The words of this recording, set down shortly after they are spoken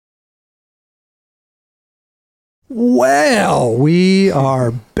Well, we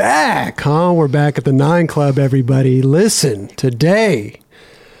are back, huh? We're back at the 9 Club, everybody. Listen, today,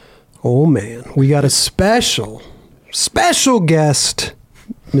 oh man, we got a special guest.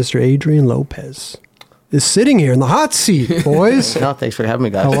 Mr. Adrian Lopez is sitting here in the hot seat, boys. No, thanks for having me,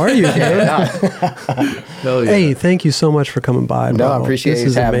 guys. How are you, dude? Hell yeah. Hey, thank you so much for coming by. No, bro. I appreciate this you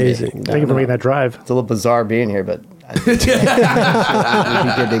is having me. amazing. Thank you for making that drive. It's a little bizarre being here, but I think we'll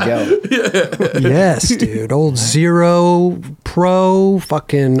be good to go. Yes, dude. Old Zero Pro,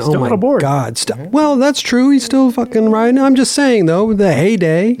 fucking. Still oh my on a board. God. Well, that's true. He's still fucking riding. I'm just saying though, the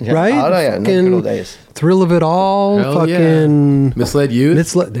heyday, Yeah. right? Oh, yeah, no, Fucking good old days. Thrill of it all. Hell fucking yeah. Misled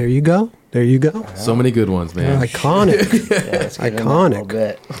youth. There you go. There you go. So many good ones, man. Iconic. Yeah, let's get into Iconic.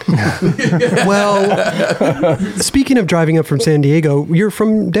 that a little bit. Well, speaking of driving up from San Diego, you're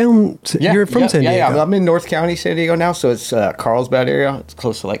from down. You're from San Diego. Yeah, I'm in North County, San Diego now, so it's Carlsbad area. It's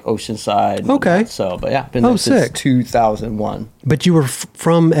close to like Oceanside. Okay. So, but yeah, been there since sick. 2001. But you were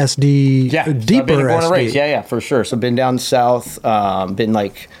from SD. Yeah, so deeper I've been born and SD. raised. Yeah, for sure. So been down south, been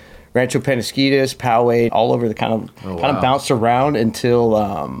like Rancho Penasquitos, Poway, all over the kind of bounced around until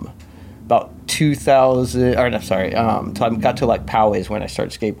about 2000. Or no, sorry, till I got to like Poway's when I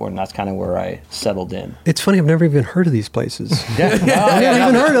started skateboarding. That's kind of where I settled in. It's funny. I've never even heard of these places. Yeah, I've never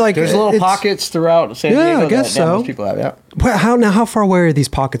even heard of like. There's little pockets throughout San Diego. I guess that so. most people have. Yeah. Well, how far away are these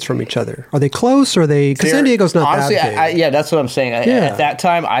pockets from each other? Are they close? Or are they? Because San Diego's not honestly, that big. yeah, that's what I'm saying. Yeah. At that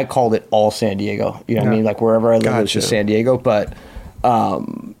time, I called it all San Diego. You know what I mean? Like wherever I lived, it was just Gotcha. San Diego. But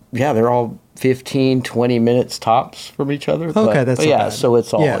yeah, they're all 15, 20 minutes tops from each other. Okay, that's but not yeah. bad. So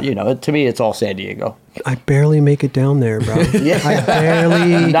it's all Yeah. to me, it's all San Diego. I barely make it down there, bro. I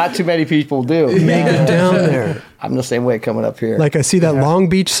barely Not too many people do. make it down there. I'm the same way coming up here. Like I see that Long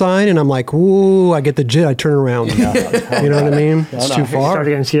Beach sign, and I'm like, "Ooh!" I get the jit. I turn around. You know what I mean? It's too far. Start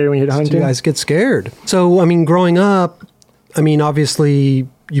getting scared when you hit You hunting. guys get scared. So, I mean, growing up, I mean, obviously,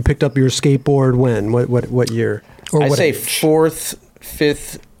 you picked up your skateboard when? What year? Or I'd what say age? 4th,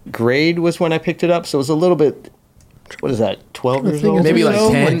 5th grade was when I picked it up. So it was a little bit. What is that? 12 years old? Maybe like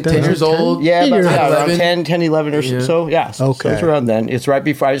So, 10, like 10 years old. Yeah, you're not around 11. 10, 11 or so. Yeah, so Okay. it's around then. It's right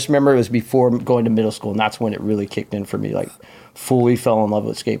before, I just remember it was before going to middle school, and that's when it really kicked in for me, like fully fell in love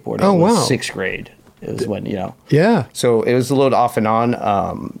with skateboarding. Oh, It was wow. 6th grade. It was when, Yeah. So it was a little off and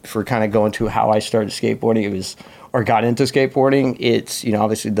on for kind of going to how I started skateboarding. It was, or got into skateboarding. It's,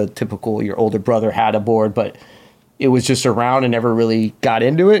 obviously the typical, your older brother had a board, but it was just around and never really got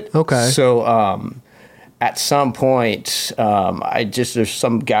into it. Okay. So, at some point, there's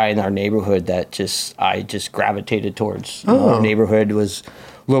some guy in our neighborhood that I just gravitated towards. Our neighborhood was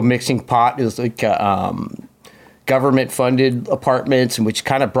a little mixing pot. It was like government-funded apartments, and which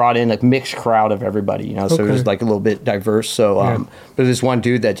kind of brought in a mixed crowd of everybody. So it was like a little bit diverse. So, but there's one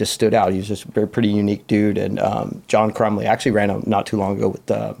dude that just stood out. He was just a pretty unique dude, and John Crumley. I actually ran him not too long ago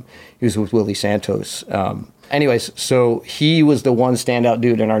with. He was with Willie Santos. Anyways, so he was the one standout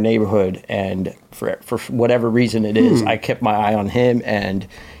dude in our neighborhood, and for whatever reason it is, I kept my eye on him, and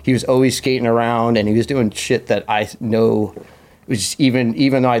he was always skating around, and he was doing shit that I know was just, even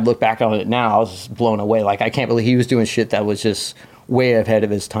though I look back on it now, I was just blown away. Like, I can't believe he was doing shit that was just way ahead of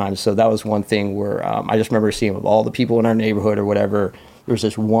his time. So that was one thing where I just remember seeing of all the people in our neighborhood or whatever, there was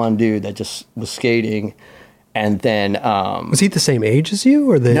this one dude that just was skating. And then Was he the same age as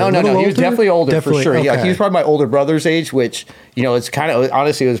you, or no, he was definitely older for sure. Okay. Yeah, he was probably my older brother's age, which it's kind of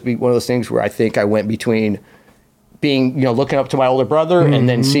honestly it was one of those things where I think I went between being looking up to my older brother and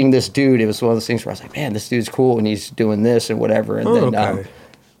then seeing this dude. It was one of those things where I was like, man, this dude's cool and he's doing this and whatever. And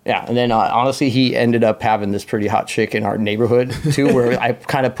then honestly, he ended up having this pretty hot chick in our neighborhood too, where I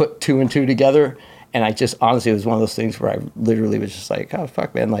kind of put 2 and 2 together, and I just honestly it was one of those things where I literally was just like, oh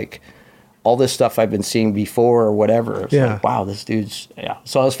fuck, man, like. All this stuff I've been seeing before or whatever. It's like, wow, this dude's,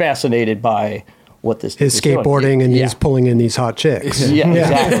 So I was fascinated by what this his dude was skateboarding doing. and he's pulling in these hot chicks. Yeah,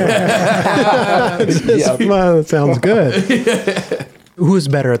 exactly. Well, that sounds good. Who was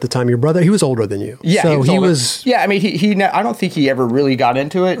better at the time? Your brother? He was older than you. Yeah, so he older. was. Yeah, I mean, he. I don't think he ever really got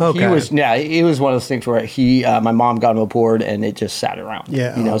into it. Okay. He was. Yeah, it was one of those things where my mom got him a board and it just sat around.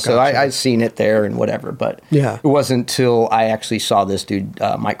 Yeah, So gotcha. I'd seen it there and whatever, but it wasn't until I actually saw this dude,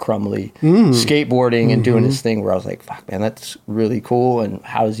 Mike Crumley, skateboarding and doing his thing where I was like, fuck, man, that's really cool. And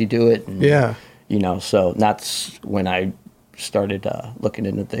how does he do it? And, so that's when I started looking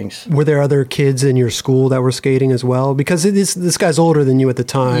into things. Were there other kids in your school that were skating as well? Because this guy's older than you at the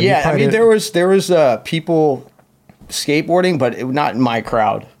time. Yeah, I mean, there was people skateboarding, but not in my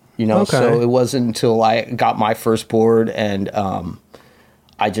crowd, Okay. So it wasn't until I got my first board and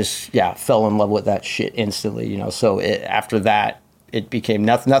I just fell in love with that shit instantly, So after that, it became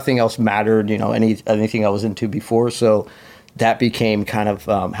nothing else mattered, anything I was into before. So that became kind of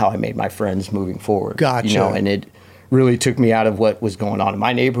how I made my friends moving forward. Gotcha. And it really took me out of what was going on in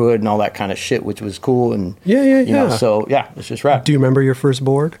my neighborhood and all that kind of shit, which was cool. And so it's just rap. Do you remember your first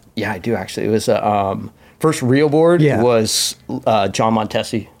board? Yeah, I do actually. It was first real board was John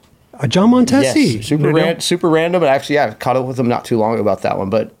Montesi. John Montesi. Yes, super random. But actually, I caught up with him not too long ago about that one.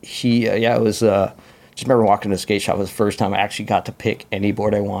 But he, it was. Just remember walking to the skate shop. It was the first time I actually got to pick any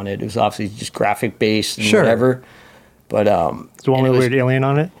board I wanted. It was obviously just graphic based and whatever. But it's the one with a weird alien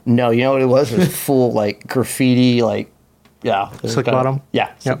on it. No, you know what it was? It was full like graffiti, slick bottom.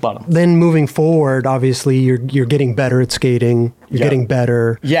 Slick bottom. Then moving forward, obviously you're getting better at skating. You're getting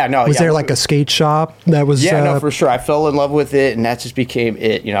better. Yeah, no. Was there like a skate shop that was? Yeah, no, for sure. I fell in love with it, and that just became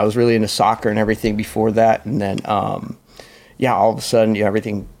it. I was really into soccer and everything before that, and then all of a sudden,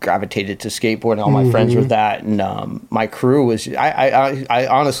 everything gravitated to skateboarding. All my friends were that, and my crew was. I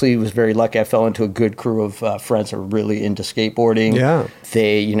honestly was very lucky. I fell into a good crew of friends who were really into skateboarding. Yeah,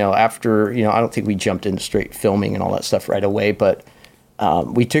 they, after I don't think we jumped into straight filming and all that stuff right away, but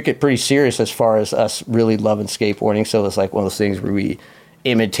we took it pretty serious as far as us really loving skateboarding. So it was like one of those things where we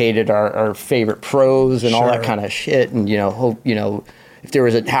imitated our favorite pros and all that kind of shit, and if there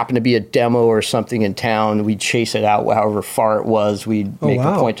happened to be a demo or something in town, we'd chase it out however far it was. We'd make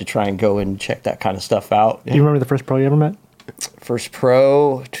a point to try and go and check that kind of stuff out. Do you remember the first pro you ever met? First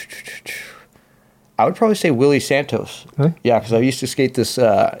pro, I would probably say Willie Santos. Really? Yeah, because I used to skate this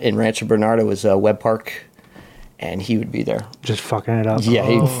in Rancho Bernardo. It was Webb Park, and he would be there. Just fucking it up. Yeah,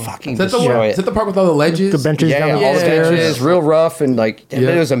 he'd fucking destroy it. Is that the park with all the ledges? The benches down the all the stairs. benches, real rough, and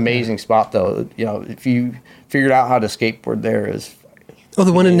it was an amazing spot though. If you figured out how to skateboard there, is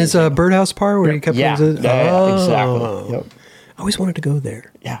the one in his birdhouse part where he kept exactly. Yep. I always wanted to go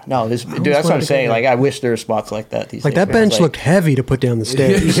there. Yeah, no, dude, that's what I'm saying. Like, I wish there were spots like that these days. That bench looked heavy to put down the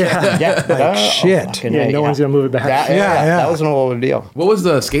stairs. Shit. No one's gonna move it back. That was an old deal. What was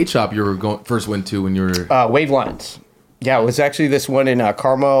the skate shop you first went to when you were? Wave Lines. Yeah, it was actually this one in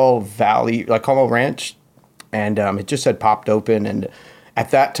Carmel Valley, like Carmel Ranch, and it just had popped open. And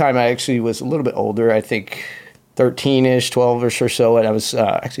at that time, I actually was a little bit older. I think 13-ish, 12-ish or so, and I was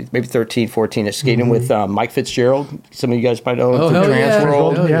actually maybe 13, 14-ish, skating with Mike Fitzgerald. Some of you guys might know him from Trans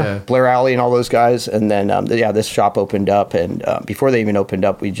World, Blair Alley, and all those guys. And then, this shop opened up, and before they even opened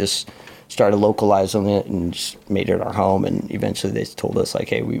up, we just started localizing it and just made it our home. And eventually, they told us like,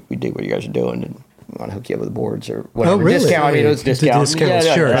 "Hey, we dig what you guys are doing, and we want to hook you up with the boards or whatever." Oh, really? Discount. I mean, it was discount.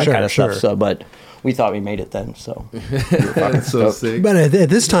 Sure, kind of stuff. So, but we thought we made it then, so we were fucking so stoked. sick. But at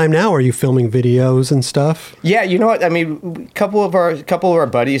this time now, are you filming videos and stuff? Yeah, you know what? I mean, a couple of our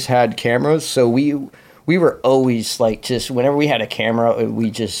buddies had cameras, so we were always like, just whenever we had a camera, we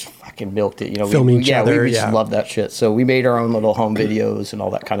just fucking milked it. Filming each other. We just loved that shit. So we made our own little home videos and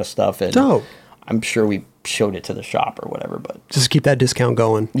all that kind of stuff. And dope. I'm sure we showed it to the shop or whatever, but just keep that discount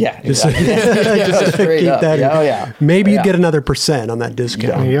going. Yeah, exactly. Just keep that. Maybe you'd get another % on that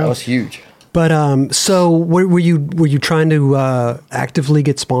discount. Yeah, that was huge. But so were you trying to actively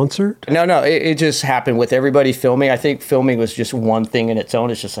get sponsored? No, it just happened with everybody filming. I think filming was just one thing in its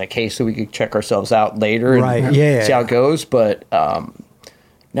own. It's just like, hey, so we could check ourselves out later and see how it goes. But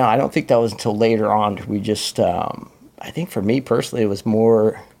no, I don't think that was until later on. We just, I think for me personally, it was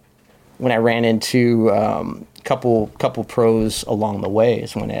more when I ran into couple pros along the way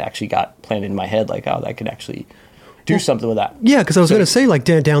is when it actually got planted in my head, like, oh, I could actually do something with that. Yeah, because I was going to say, like,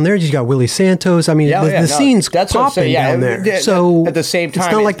 down there, you got Willie Santos. I mean, the scene's popping down there. So at the same time,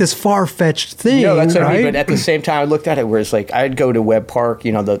 it's not like this far-fetched thing, no, that's right? what I mean, but at the same time, I looked at it where it's like, I'd go to Webb Park,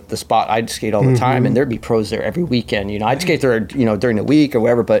 the spot I'd skate all the time, and there'd be pros there every weekend. I'd skate there, during the week or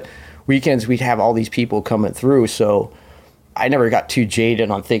whatever, but weekends we'd have all these people coming through, so I never got too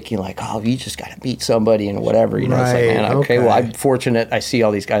jaded on thinking like, oh, you just got to meet somebody and whatever. It's like, man, okay, well, I'm fortunate. I see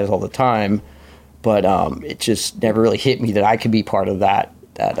all these guys all the time. But it just never really hit me that I could be part of that.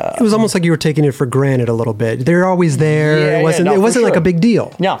 It was almost like you were taking it for granted a little bit. They're always there. It wasn't like a big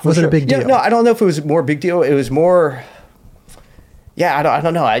deal. No, it wasn't a big deal. Yeah, no, I don't know if it was more big deal. It was more. Yeah, I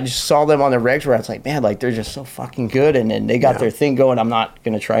don't know. I just saw them on the regs where I was like, man, like they're just so fucking good, and then they got their thing going. I'm not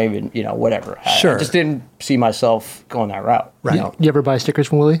gonna try even, whatever. Sure. I just didn't see myself going that route. Right. You ever buy stickers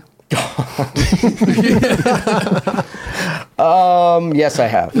from Willie? Yes, I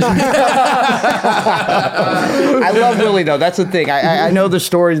have. I love Willie though. That's the thing. I know the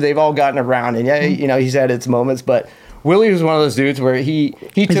stories they've all gotten around, and he's had its moments, but Willie was one of those dudes where he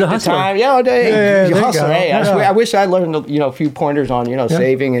took the time. He's a hustler. Hey, I wish I learned a few pointers on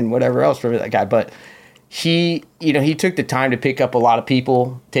saving and whatever else from that guy, but he he took the time to pick up a lot of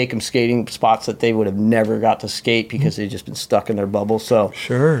people, take them skating spots that they would have never got to skate because they'd just been stuck in their bubble. So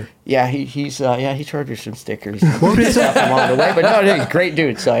sure. Yeah, he charged me some stickers. What is that along the way? But no, he's a great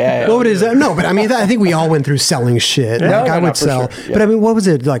dude. So yeah. What is that? No, but I mean, I think we all went through selling shit. No, I would sell, sure. Yeah. but I mean, what was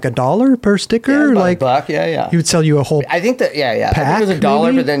it like $1 per sticker? Yeah, like $1. Yeah. He would sell you a whole. I think that I think it was $1,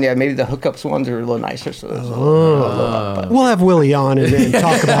 maybe? but then maybe the hookups ones are a little nicer. So We'll have Willie on and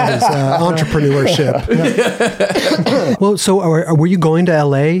talk about his entrepreneurship. Well, so were you going to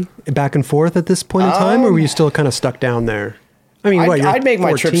LA back and forth at this point in time, or were you still kind of stuck down there? I mean, I'd make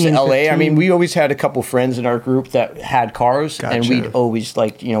my trips to 14, LA. 15? I mean, we always had a couple friends in our group that had cars, and we'd always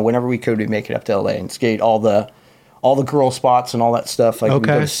whenever we could, we'd make it up to LA and skate all the girl spots and all that stuff. Like we'd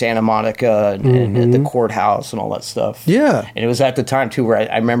go to Santa Monica and the courthouse and all that stuff. Yeah, and it was at the time too where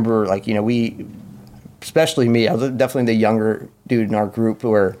I remember we, especially me, I was definitely the younger dude in our group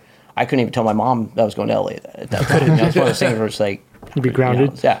where I couldn't even tell my mom that I was going to LA at that time. It's one of those things where it's like you'd be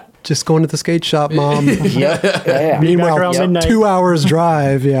grounded. Yeah. Just going to the skate shop, Mom. Yeah. Meanwhile, 2 hours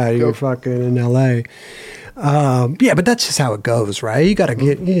drive. Yeah, you're fucking in LA. Yeah, but that's just how it goes, right? You got to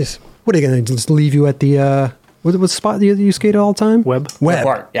get. What are you going to just leave you at the? What spot you skate all the time? Web.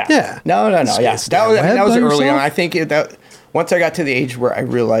 Park, yeah. No. Yeah, that was early on. I think that once I got to the age where I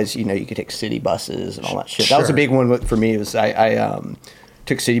realized, you could take city buses and all that shit. That was a big one for me. Was I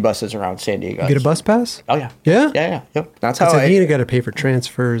took city buses around San Diego. You get a bus pass? Oh, yeah. Yeah? Yeah. Yep. That's how you got to pay for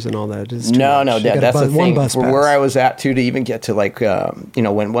transfers and all that. No, that's the thing. Bus pass. Where I was at, too, to even get to,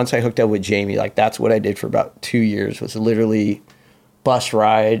 once I hooked up with Jamie, that's what I did for about 2 years was literally bus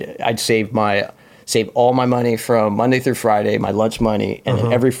ride. I'd save all my money from Monday through Friday, my lunch money, and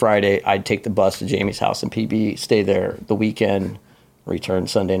then every Friday I'd take the bus to Jamie's house in PB, stay there the weekend, return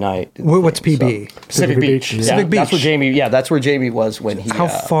Sunday night. What's PB? So, Pacific Beach. Pacific Beach. That's where Jamie was when he. How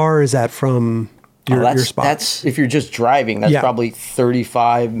far is that from your spot? That's if you're just driving. That's probably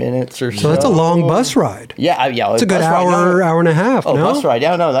 35 minutes or so. So that's a long bus ride. Yeah. It's a good hour and a half. Oh, bus ride.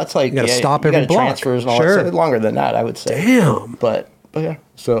 Yeah, no, that's like you got to stop every block. Transfers and all that. So longer than that, I would say. Damn. But yeah.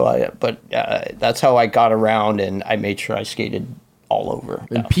 So that's how I got around, and I made sure I skated all over.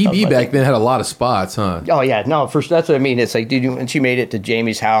 And PB back then had a lot of spots, huh? Oh yeah, no, that's what I mean. It's like, dude, when she made it to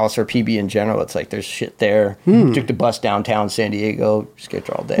Jamie's house or PB in general, it's like there's shit there. Took the bus downtown San Diego, skated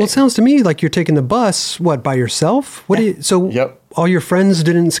all day. Well, it sounds to me like you're taking the bus by yourself. All your friends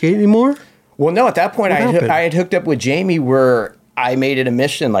didn't skate anymore? Well, no, at that point I had hooked up with Jamie where I made it a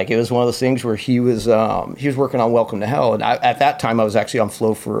mission. Like it was one of those things where he was working on Welcome to Hell, and at that time I was actually on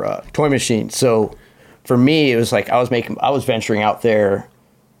flow for Toy Machine. So for me, it was like I was venturing out there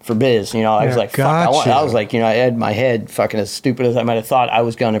for biz. I was like, fuck, I was like, I had my head fucking as stupid as I might have thought. I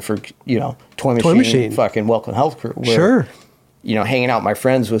was gunning for Toy Machine, fucking Welcome Health Crew. Where, hanging out with my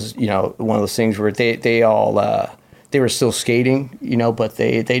friends was one of those things where they all they were still skating, but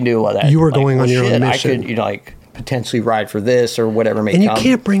they knew that you were going on your own mission. I could potentially ride for this or whatever may come. And you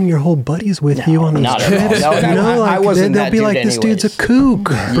can't bring your whole buddies with you on these trips. I wasn't they'll that be dude like, anyways. this dude's a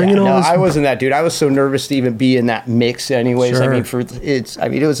kook. I wasn't that dude. I was so nervous to even be in that mix anyways. Sure.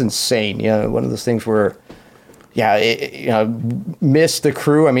 It was insane. One of those things where, missed the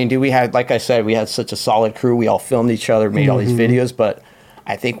crew. I mean, dude, we had, like I said, we had such a solid crew. We all filmed each other, made all these videos, but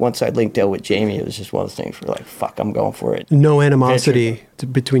I think once I linked up with Jamie, it was just one of those things where like, fuck, I'm going for it. No animosity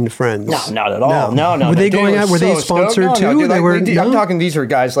between the friends. No, not at all. No. Were they going out? Were they sponsored too? Dude, I'm talking. These are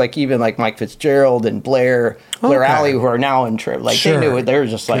guys like even like Mike Fitzgerald and Blair Alley, who are now in trip. Like they knew it. They were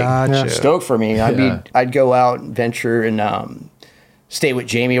just like stoked for me. I'd go out and venture and stay with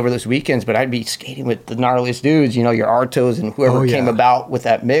Jamie over those weekends, but I'd be skating with the gnarliest dudes. Your Artos and whoever came about with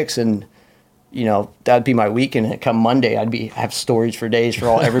that mix and. That'd be my weekend. And come Monday, I'd have stories for days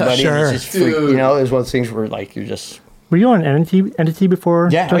for everybody. Sure. And it's just it was one of those things where like you're just. Were you on Entity before?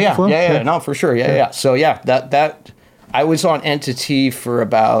 Yeah. No, for sure. Yeah. So that I was on Entity for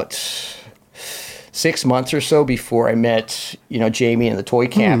about 6 months or so before I met Jamie and the Toy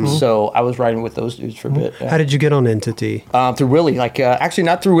Camp. So I was riding with those dudes for a bit. Yeah. How did you get on Entity? Through Willie. Actually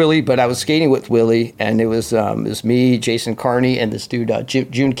not through Willie, but I was skating with Willie, and it was me, Jason Carney, and this dude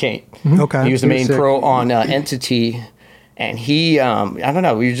June Kane. Okay, he was the main pro on Entity. And he, I don't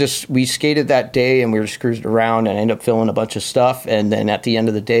know, we skated that day and we were just cruising around and I ended up filming a bunch of stuff. And then at the end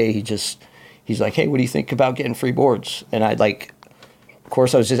of the day, he's like, hey, what do you think about getting free boards? And of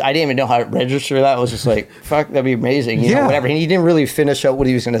course, I didn't even know how to register that. I was just like, fuck, that'd be amazing, whatever. And he didn't really finish up what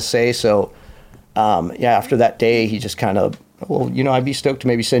he was going to say. So, after that day, he just kind of, I'd be stoked to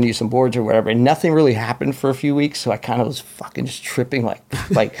maybe send you some boards or whatever. And nothing really happened for a few weeks. So I kind of was fucking just tripping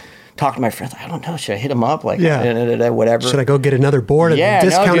like talking to my friends. I don't know. Should I hit him up? Like, Yeah. Whatever. Should I go get another board at a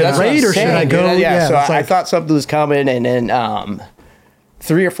discounted that's what rate, I'm or should I saying, go? dude. Yeah. So it's I thought something was coming, and then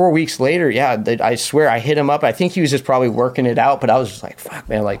 3 or 4 weeks later, I swear I hit him up. I think he was just probably working it out, but I was just like, fuck,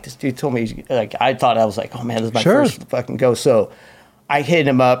 man. Like, this dude told me, like, I thought I was like, oh, man, this is my first fucking go. So I hit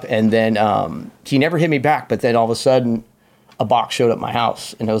him up, and then he never hit me back. But then all of a sudden, a box showed up at my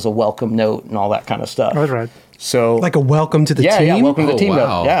house, and it was a welcome note and all that kind of stuff. That's right. So like a welcome to the team? Yeah, welcome to the team.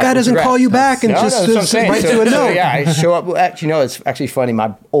 Wow. Yeah, guy doesn't call you back and just writes you a note. So, yeah, I show up. You know, it's actually funny.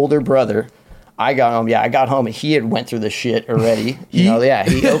 My older brother, I got home and he had went through the shit already. He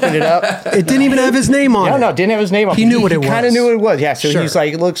opened it up. It didn't even have his name on it. No, didn't have his name on it. He knew what it was. He kind of knew what it was. Yeah, so he's like,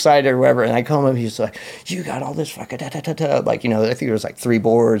 a little excited or whatever. And I come home, he's like, you got all this fucking da-da-da-da. Like, you know, I think there was like 3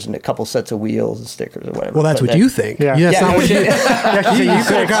 boards and a couple sets of wheels and stickers or whatever. Well, that's what you think. Yeah. That's not no what shit. you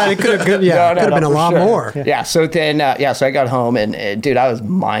could have got. It could have been a lot more. Yeah, so then, so I got home and, dude,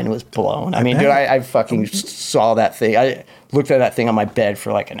 mind was blown. I mean, dude, I fucking saw that thing. I looked at that thing on my bed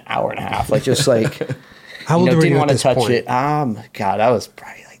for like an hour and a half. Like, just like... How old were you didn't want to this touch point? it. God, I was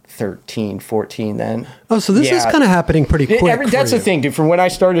probably like 13, 14 then. Oh, so this is kind of happening pretty quick. That's the thing, dude. From when I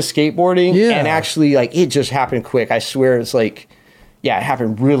started skateboarding, and actually, like, it just happened quick. I swear, it's like, it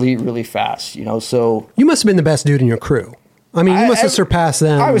happened really, really fast. You know, so you must have been the best dude in your crew. I mean, you must have surpassed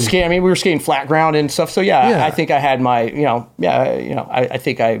them. I was skating. I mean, we were skating flat ground and stuff. So I think I had my, I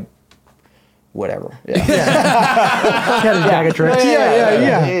think I. Whatever. Yeah.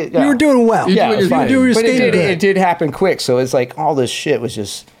 You were doing well. It did happen quick. So it's like all this shit was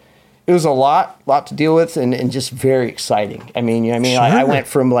just, it was a lot to deal with and just very exciting. I mean, you know what I mean? Sure. I went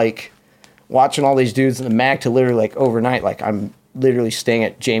from like watching all these dudes in the mag to literally like overnight, like I'm literally staying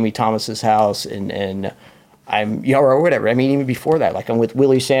at Jamie Thomas's house and I'm, or whatever. I mean, even before that, like I'm with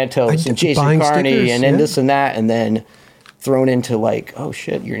Willie Santos and Jason Carney and then this and that. And then thrown into like, oh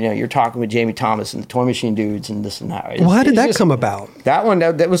shit, you're talking with Jamie Thomas and the Toy Machine dudes and this and that. Well, how did that come about? That one,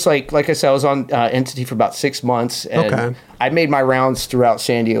 that was like I said, I was on Entity for about 6 months, and I made my rounds throughout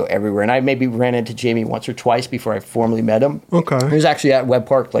San Diego everywhere, and I maybe ran into Jamie once or twice before I formally met him. Okay. He was actually at Webb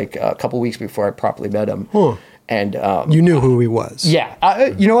Park like a couple weeks before I properly met him. Huh. And you knew who he was. Yeah.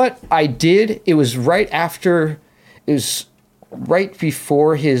 You know what? I did. It was right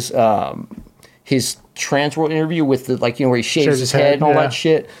before his Transworld interview with the, like, you know, where he shaves his head and all that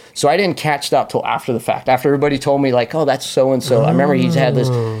shit. So I didn't catch that till after the fact. After everybody told me like, oh, that's so-and-so. I remember he's had this,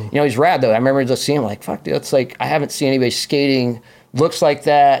 you know, he's rad though. I remember just seeing him like, fuck, dude, that's like, I haven't seen anybody skating looks like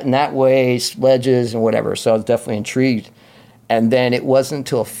that and that way, sledges and whatever. So I was definitely intrigued. And then it wasn't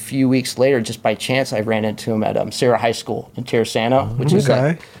until a few weeks later, just by chance, I ran into him at Sarah High School in Terrasana, which is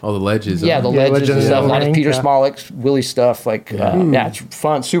like... all the ledges. Yeah, the ledges and stuff. A lot of Peter Smollett, Willie stuff. Like, it's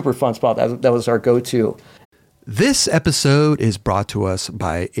fun, super fun spot. That was our go-to. This episode is brought to us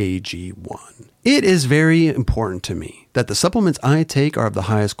by AG1. It is very important to me that the supplements I take are of the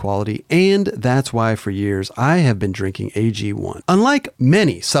highest quality, and that's why for years I have been drinking AG1. Unlike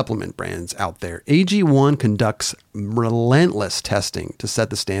many supplement brands out there, AG1 conducts relentless testing to set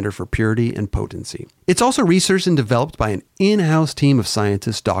the standard for purity and potency. It's also researched and developed by an in-house team of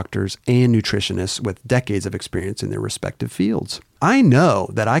scientists, doctors, and nutritionists with decades of experience in their respective fields. I know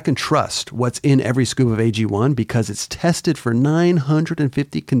that I can trust what's in every scoop of AG1 because it's tested for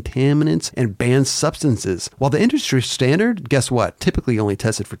 950 contaminants and banned substances, while the industry standard, guess what, typically only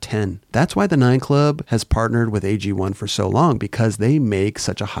tested for 10. That's why the 9 Club has partnered with AG1 for so long, because they make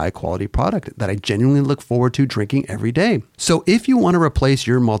such a high quality product that I genuinely look forward to drinking every day. So if you want to replace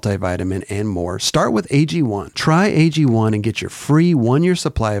your multivitamin and more, start with AG1. Try AG1 and get your free 1-year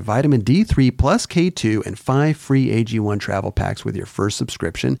supply of vitamin D3 plus K2 and 5 free AG1 travel packs with your first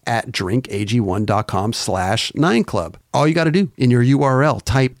subscription at drinkag1.com/9club. All you got to do in your URL,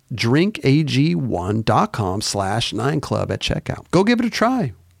 type drinkag1.com/9club at checkout. Go give it a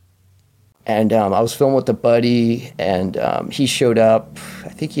try. And I was filming with a buddy, and he showed up. I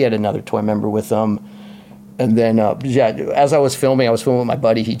think he had another toy member with him. And then, as I was filming with my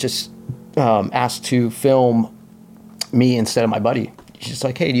buddy. He just asked to film me instead of my buddy. He's just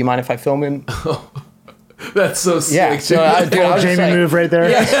like, hey, do you mind if I film him? That's so sick. Yeah, so I was Jamie like, move right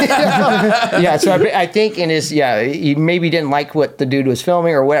there. Yeah, so I think he maybe didn't like what the dude was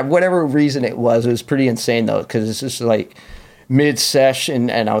filming or whatever reason it was pretty insane though, because it's just like mid-sesh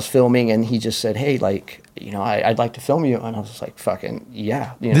and I was filming and he just said, hey, like, I'd like to film you. And I was just like, fucking,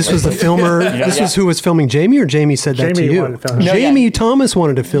 yeah. This was the filmer. This was who was filming Jamie, or Jamie said that to you? Jamie Thomas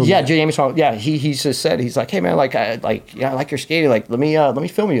wanted to film you. Yeah, Jamie Thomas. Yeah, he just said, he's like, hey, man, I like your skating. Like, let me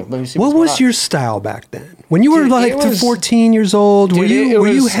film you. Let me see what was your style back then? When you were 14 years old, were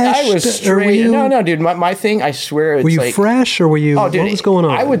you heshed? I was straight. No, dude. My thing, I swear, it's were you fresh, or were you? Oh, dude, what was going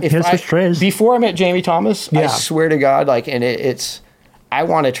on? I would, before I met Jamie Thomas, I swear to God, like, and it's. I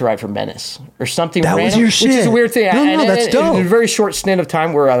wanted to ride for Menace or something that random, was your shit. Which is a weird thing. No, that's dope. It was a very short stint of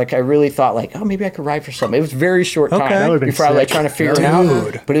time where I really thought like, oh, maybe I could ride for something. It was very short time before I was trying to figure it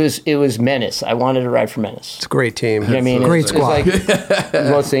out. But it was Menace. I wanted to ride for Menace. It's a great team. You know what I mean? Great squad. It's like one of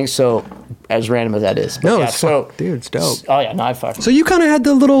those things. So as random as that is, but dude, it's dope. Oh yeah, no, I fucking. So you kind of had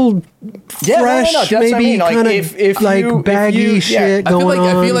the little fresh, maybe kind of baggy shit going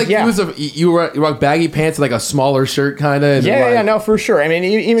on. I feel like you rock baggy pants and like a smaller shirt, kind of. Yeah, no, for sure. I mean,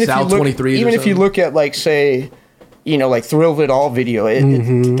 even if you look at like say, like Thrill of It All video,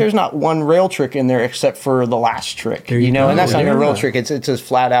 there's not one rail trick in there except for the last trick, and that's not even a rail trick. It's just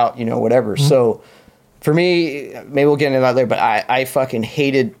flat out, whatever. Mm-hmm. So for me, maybe we'll get into that later, but I fucking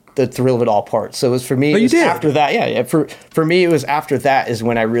hated the Thrill of It All part. So it was for me, after that. Yeah. For me, it was after that is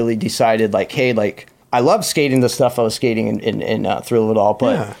when I really decided like, hey, like I love skating the stuff I was skating in Thrill of It All,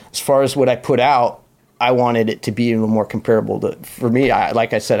 but as far as what I put out, I wanted it to be a little more comparable to, for me,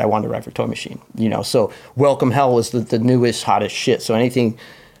 like I said, I wanted to ride for Toy Machine, so Welcome Hell was the newest, hottest shit. So anything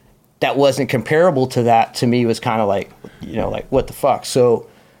that wasn't comparable to that, to me, was kind of like, like what the fuck? So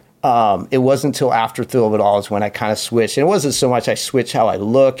it wasn't until after Thrill of It All is when I kind of switched. And it wasn't so much I switched how I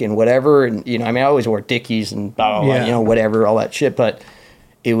look and whatever. And, I always wore Dickies and blah, blah, blah, whatever, all that shit. But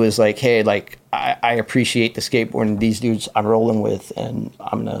it was like, hey, like, I appreciate the skateboarding these dudes I'm rolling with, and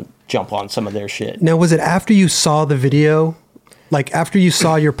I'm going to jump on some of their shit. Now, was it after you saw the video? Like, after you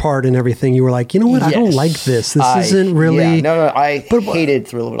saw your part and everything, you were like, you know what? Yes. I don't like this. This isn't really... Yeah, no, I hated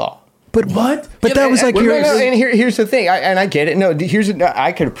Thrill of It All. But what? But that was like your... And here's the thing, and I get it. No,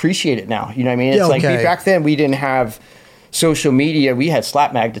 I could appreciate it now. You know what I mean? It's like back then we didn't have social media. We had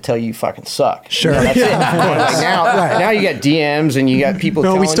Slap Mag to tell you fucking suck. Sure. That's it. Like now you got DMs and you got people.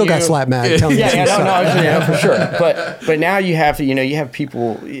 No, we still got Slap Mag. Telling you for sure. But now you have to. You have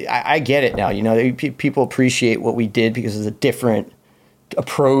people. I get it now. People appreciate what we did because it's a different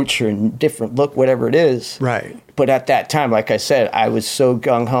approach or different look, whatever it is. Right. But at that time, like I said, I was so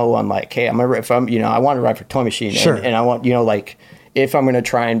gung ho on like, hey, I want to ride for Toy Machine, and I want, like, if I'm going to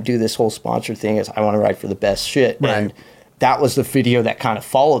try and do this whole sponsor thing, is I want to ride for the best shit, and that was the video that kind of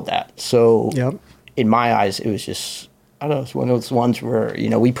followed that. So, in my eyes, it was just, I don't know, it's one of those ones where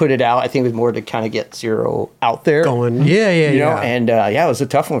we put it out. I think it was more to kind of get Zero out there, going, and it was a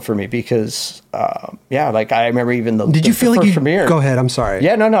tough one for me because, like I remember even the did you feel like you premiere. Go ahead, I'm sorry.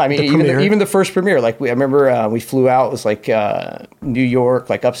 Yeah, no, I mean even the first premiere. Like I remember we flew out. It was like New York,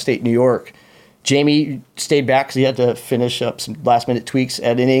 like upstate New York. Jamie stayed back because he had to finish up some last minute tweaks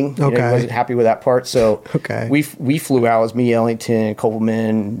editing. He wasn't happy with that part, so we flew out. It was me, Ellington,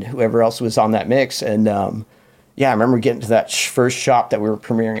 Kopelman, whoever else was on that mix, and I remember getting to that first shop that we were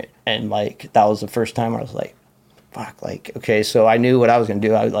premiering it, and like that was the first time I was like, fuck, like, okay, so I knew what I was going to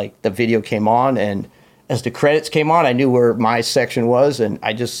do. The video came on, and as the credits came on, I knew where my section was, and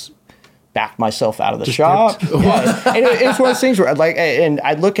I just backed myself out of the shop. And it's one of those things where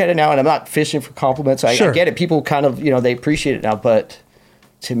I look at it now, and I'm not fishing for compliments. I get it. People kind of, they appreciate it now, but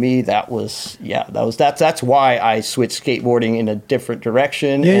to me, that's why I switched skateboarding in a different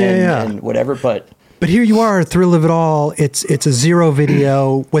direction and whatever, But here you are, Thrill of It All. It's a Zero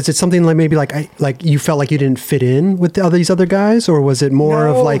video. Was it something like maybe like you felt like you didn't fit in with all these other guys, or was it more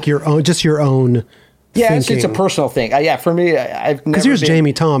of like your own? Yeah, it's a personal thing. For me, I've because here's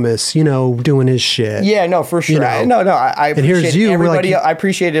Jamie Thomas, doing his shit. Yeah, no, for sure. I and here's you. Everybody, I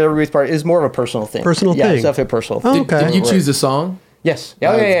appreciated everybody's part. It's more of a personal thing. Thing. Yeah, it's definitely a personal thing. Okay. Did you choose a song? Yes.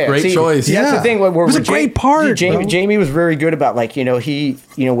 Yeah. Great choice. That's the thing. It was a great part. Jamie was very good about he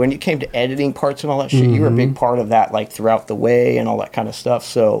when it came to editing parts and all that shit, you were a big part of that, like throughout the way and all that kind of stuff.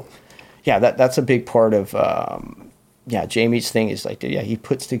 So, that's a big part of. Jamie's thing is like, he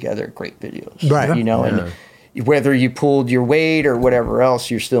puts together great videos, right? And whether you pulled your weight or whatever else,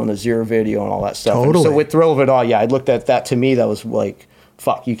 you're still in the Zero video and all that stuff. Totally. So with Thrill of It All, I looked at that. To me, that was like,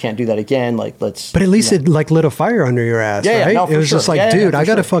 fuck, you can't do that again. Like, let's. But at least it lit a fire under your ass, right? No, it was sure. just like, dude, I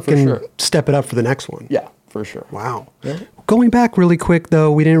got to fucking step it up for the next one. Yeah, for sure. Wow. Going back really quick,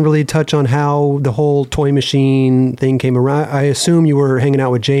 though, we didn't really touch on how the whole Toy Machine thing came around. I assume you were hanging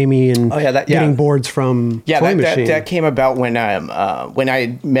out with Jamie and getting boards from Toy Machine. That came about when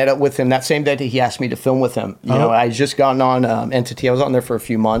I met up with him that same day that he asked me to film with him. You know, I just gotten on Entity. I was on there for a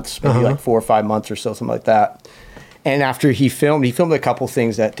few months, maybe like 4 or 5 months or so, something like that. And after he filmed a couple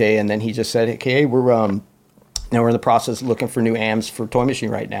things that day, and then he just said, "Okay, we're in the process of looking for new amps for Toy Machine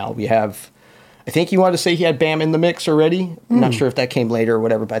right now. We have." I think he wanted to say he had Bam in the mix already. I'm not sure if that came later or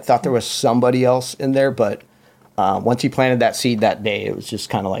whatever, but I thought there was somebody else in there. But once he planted that seed that day, it was just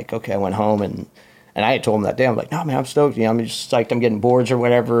kind of like, okay, I went home and I had told him that day, I'm like, no, man, I'm stoked. You know, I'm just psyched I'm getting boards or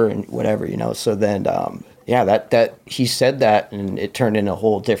whatever and whatever, you know. So then, that he said that and it turned into a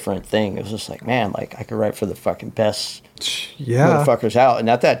whole different thing. It was just like, man, like I could write for the fucking best motherfuckers out.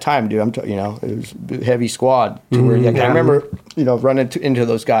 And at that time, dude, it was a heavy squad to where I remember, running into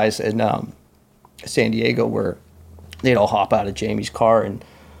those guys and, San Diego where they'd all hop out of Jamie's car and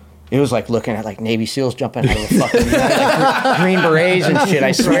it was like looking at like Navy SEALs jumping out of the fucking like Green Berets and shit.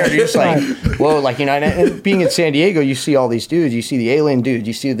 I swear, you're just like, whoa, like, and being in San Diego, you see all these dudes, you see the alien dudes,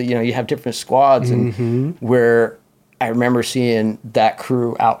 you see you have different squads and where I remember seeing that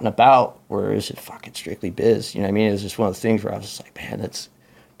crew out and about where it was fucking strictly biz. You know what I mean? It was just one of the things where I was just like, man, that's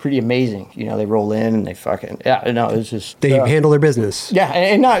pretty amazing. You know, they roll in and they fucking, it was just... They handle their business. Yeah,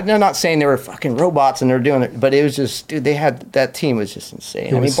 and not saying they were fucking robots and they're doing it, but it was just, dude, that team was just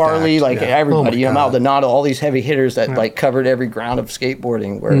insane. I mean, Barley, everybody, Maldonado, all these heavy hitters that like covered every ground of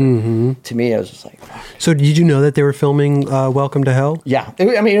skateboarding where to me, I was just like... Fuck. So did you know that they were filming Welcome to Hell? Yeah.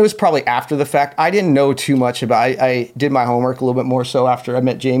 It was probably after the fact. I didn't know too much about it. I did my homework a little bit more so after I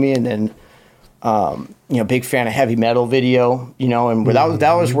met Jamie and then... big fan of heavy metal video, and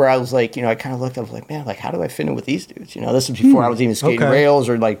that was where I was like, I kind of looked, I was like, man, like, how do I fit in with these dudes? This was before I was even skating rails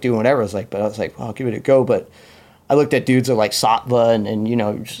or like doing whatever. I was like, well, I'll give it a go. But I looked at dudes like Satva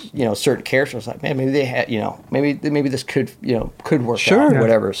and certain characters. I was like, man, maybe they had, maybe this could work out or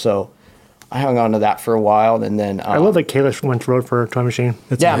whatever. So I hung on to that for a while. And then I love that Kalish went to road for Toy Machine.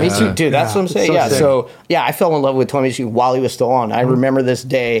 Me too, dude. That's what I'm saying. So I fell in love with Toy Machine while he was still on. I remember this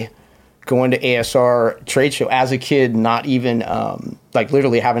day going to ASR trade show as a kid, not even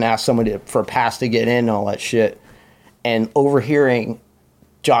literally having asked somebody for a pass to get in and all that shit, and overhearing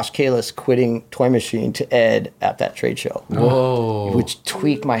Josh Kalis quitting Toy Machine to Ed at that trade show. Whoa. Which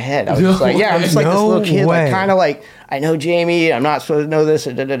tweaked my head. I was just like, I'm just like this little kid, like kind of like, I know Jamie, I'm not supposed to know this,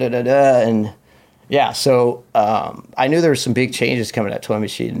 and so I knew there were some big changes coming at Toy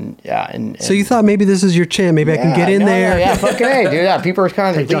Machine. And so you thought maybe this is your chance. Maybe I can get in there. Yeah, fucking A, dude. Yeah, people are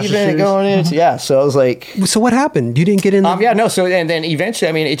kind of leaving and going in. Yeah, so I was like... So what happened? You didn't get in there? So and then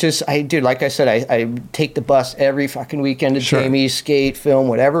eventually, like I said, I take the bus every fucking weekend to Jamie, skate, film,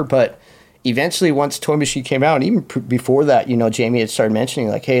 whatever. But eventually, once Toy Machine came out, and even before that, Jamie had started mentioning,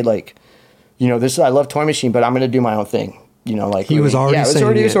 like, hey, like, I love Toy Machine, but I'm going to do my own thing. He was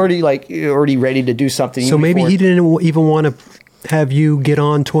already ready to do something. So maybe he didn't even want to have you get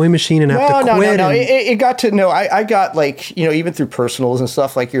on Toy Machine and have to quit. No. It got to I got even through personals and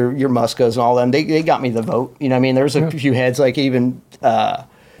stuff like your Muscas and all them. They got me the vote. You know what I mean? There was a few heads like even Ed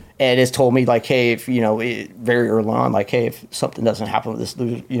has told me like, hey, if very early on, like, hey, if something doesn't happen with this,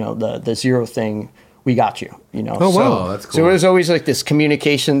 the zero thing. We got you, Oh, wow. That's cool. So it was always like this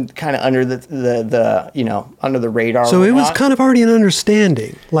communication kind of under the under the radar. So it was kind of already an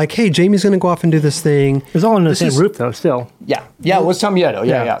understanding. Like, hey, Jamie's going to go off and do this thing. It was all under the same roof, though, still. Yeah. It was Tom Yeto.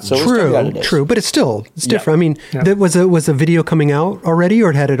 Yeah. So True. But it's different. I mean, was a video coming out already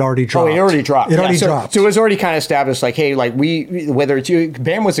or had it already dropped? Oh, it already dropped. Dropped. So it was already kind of established, like, hey, like whether it's you,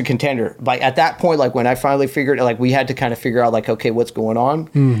 Bam was a contender. Like at that point, like when I finally figured, like we had to kind of figure out, like, okay, what's going on?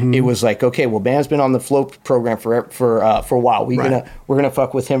 Mm-hmm. It was like, okay, well, Bam's been on the float program for a while. We're gonna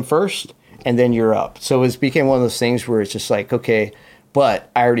fuck with him first, and then you're up. So it became one of those things where it's just like, okay, but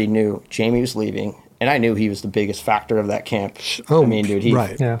I already knew Jamie was leaving, and I knew he was the biggest factor of that camp. Oh, I mean, dude,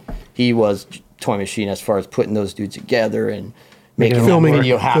 he was Toy Machine as far as putting those dudes together and making that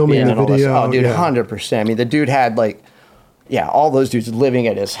video happen and all that. Oh, dude, 100%. I mean, the dude had all those dudes living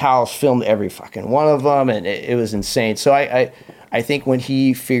at his house, filmed every fucking one of them, and it was insane. So I think when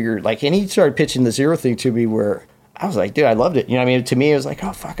he figured, like, and he started pitching the zero thing to me where I was like, dude, I loved it. You know what I mean? To me, it was like,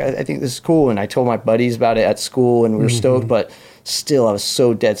 oh, fuck, I think this is cool. And I told my buddies about it at school, and we were stoked, but still, I was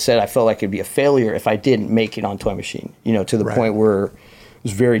so dead set. I felt like it'd be a failure if I didn't make it on Toy Machine, to the point where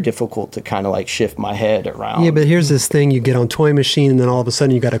was very difficult to kind of like shift my head around. Yeah, but here's this thing: you get on Toy Machine, and then all of a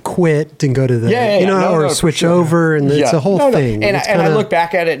sudden you got to quit and go to the, or switch over, and it's a whole thing. And I look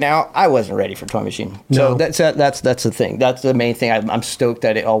back at it now, I wasn't ready for Toy Machine. So that's the thing. That's the main thing. I'm stoked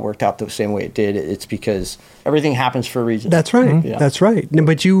that it all worked out the same way it did. It's because everything happens for a reason. That's right. Yeah. That's right. No,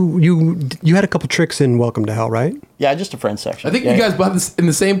 but you had a couple tricks in Welcome to Hell, right? Yeah, just a friend section. I think you guys bought this in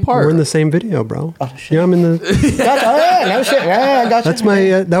the same part. We're in the same video, bro. Oh, shit. Yeah, I'm in the. No shit. Yeah, I got That's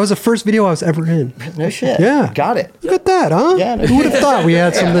my. That was the first video I was ever in. No shit. Yeah, got it. Look at that, huh? Yeah. No Who would have thought we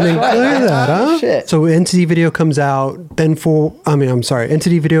had something to include that, huh? Shit. So Entity video comes out, then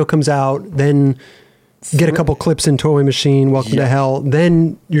Entity video comes out, then get a couple clips in Toy Machine, Welcome to Hell,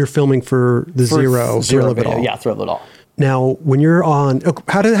 then you're filming for the Zero Thrill of It All. Yeah, Thrill of It All. Now, when you're on,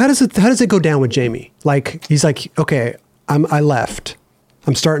 how does it go down with Jamie? Like he's like, okay, I left,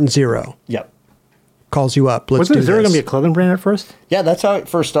 I'm starting Zero. Yep. Calls you up. Wasn't Zero going to be a clothing brand at first? Yeah, that's how it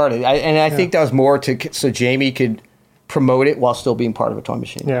first started. I think that was more so Jamie could promote it while still being part of a Toy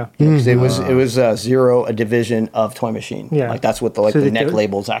Machine. Yeah. Because it was Zero, a division of Toy Machine. Yeah. Like that's what the neck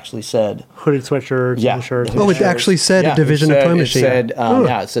labels actually said. Hooded sweatshirts, shirts. Oh, it actually said a division of Toy Machine.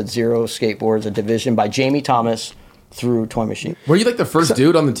 It said Zero Skateboards, a division by Jamie Thomas through Toy Machine. Were you like the first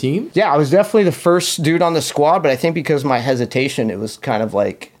dude on the team? Yeah, I was definitely the first dude on the squad, but I think because of my hesitation, it was kind of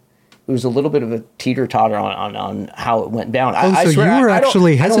like, it was a little bit of a teeter-totter on how it went down. I so swear, you were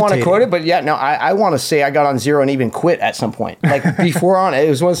actually hesitating. I don't want to quote it, but I want to say I got on Zero and even quit at some point. Like before on it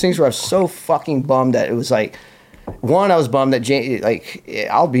was one of those things where I was so fucking bummed that it was like, one, I was bummed that Jamie, like,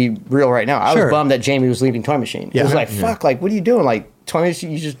 I'll be real right now. I was bummed that Jamie was leaving Toy Machine. Yeah. It was like, fuck, like, what are you doing? Like, Toy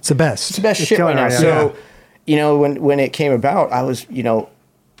Machine, it's the best. It's the best shit right now. So, when it came about, I was,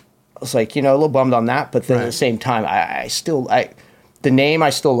 like, a little bummed on that. But then at the same time, the name I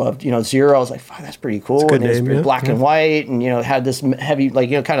still loved, Zero. I was like, fuck, that's pretty cool. It's a good and name, it was black and white, and had this heavy, like,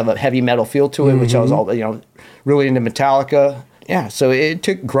 kind of a heavy metal feel to it, which I was all, really into Metallica. Yeah, so it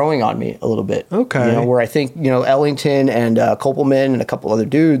took growing on me a little bit. Okay. Where I think, Ellington and Kopelman and a couple other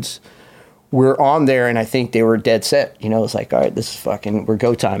dudes were on there, and I think they were dead set. It's like, all right, this is fucking, we're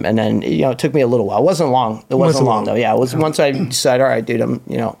go time. And then, it took me a little while. It wasn't long. It wasn't long though. Yeah, it was once I decided, all right, dude,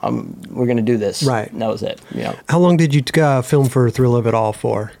 we're going to do this. Right. And that was it. How long did you film for Thrill of It All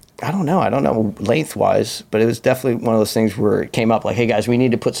for? I don't know lengthwise, but it was definitely one of those things where it came up like, hey guys, we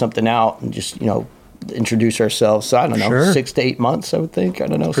need to put something out and just, introduce ourselves. So I don't know, 6 to 8 months, I would think. I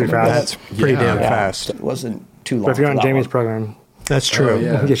don't know. Pretty fast. That's pretty damn fast. It wasn't too long. But if you're on Jamie's program, that's true.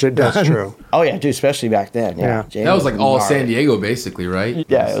 get shit done. That's true. Oh yeah, dude, especially back then. Yeah. Yeah. That was like all San Diego, basically, right?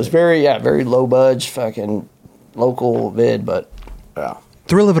 Yeah, it was very low budge, fucking local vid, but yeah.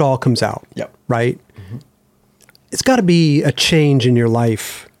 Thrill of It All comes out. Yep. Right? Mm-hmm. It's got to be a change in your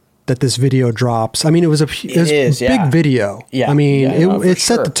life that this video drops. I mean, it was a big video. Yeah. I mean, it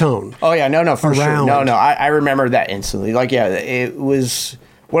sure. set the tone. Oh yeah, no, for around. sure. No, I remember that instantly. Like, yeah, it was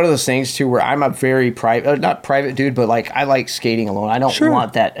one of those things too where I'm a very private, not private dude, but like I like skating alone. I don't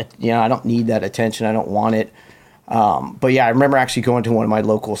want that. I don't need that attention. I don't want it. But yeah, I remember actually going to one of my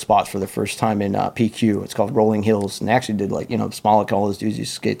local spots for the first time in PQ. It's called Rolling Hills, and they actually did like Smolik and all those dudes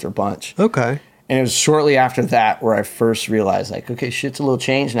used to skate their bunch. Okay. And it was shortly after that where I first realized, like, okay, shit's a little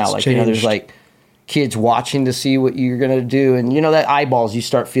changed now. Like, there's like kids watching to see what you're gonna do, and that eyeballs, you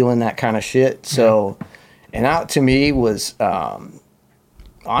start feeling that kind of shit. So, and that to me was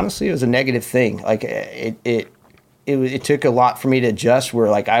honestly, it was a negative thing. Like it took a lot for me to adjust. Where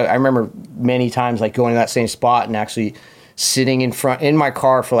like I remember many times like going to that same spot and actually sitting in my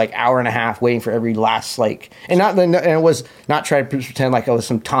car for like hour and a half waiting for every last and it was not trying to pretend like I was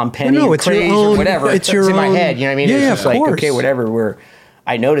some Tom Penny craze or whatever. It's in my own head, you know what I mean? Yeah, it's just like, course. okay, whatever. Where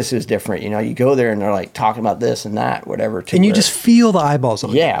I noticed it was different. You go there and they're like talking about this and that, whatever. And you just feel the eyeballs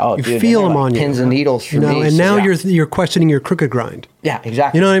on you. Yeah, oh, you dude, feel them like on you. Pins and needles for me. And now you're questioning your crooked grind. Yeah,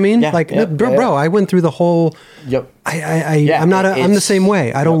 exactly. You know what I mean? Yeah, bro, I went through the whole. Yep. I'm the same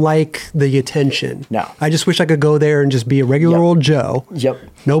way. I don't like the attention. No. I just wish I could go there and just be a regular old Joe. Yep.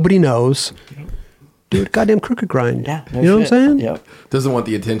 Nobody knows. Do a goddamn crooked grind. Yeah. You know what I'm saying? Yep. Doesn't want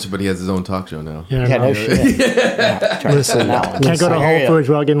the attention, but he has his own talk show now. Yeah, no shit. Listen, can't go to Whole Foods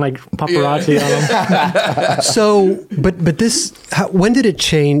without getting like paparazzi on them. So, but this, when did it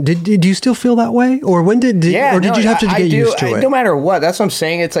change? Did you still feel that way, or when did you have to get used to it? No matter what, that's what I'm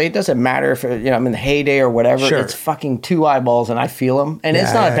saying. It's like it doesn't matter if I'm in the heyday or whatever. Sure. It's fucking two eyeballs and I feel them, and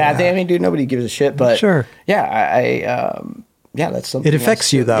it's not a bad thing. I mean, dude, nobody gives a shit. But sure, yeah, that's something. It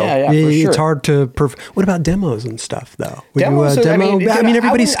affects you, though. Yeah, for sure. It's hard to. What about demos and stuff, though? Would Demos, you, demo? I mean,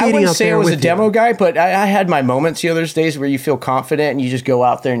 everybody's skating out there. I wouldn't say I was with a demo guy, but I had my moments the other days where you feel confident and you just go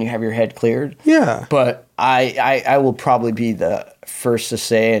out there and you have your head cleared. Yeah. But I will probably be the first to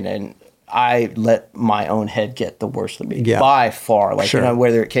say, and I let my own head get the worst of me by far. Like,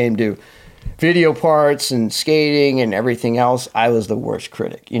 whether it came to video parts and skating and everything else, I was the worst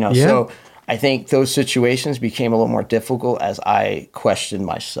critic. So I think those situations became a little more difficult as I questioned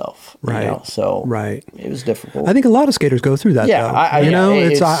myself. Right. So it was difficult. I think a lot of skaters go through that. Yeah.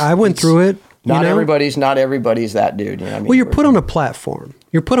 Though. I went through it. Not everybody's that dude. You know what I mean? Well, you're put on a platform.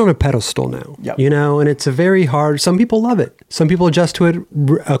 You're put on a pedestal now. Yep. And it's a very hard. Some people love it. Some people adjust to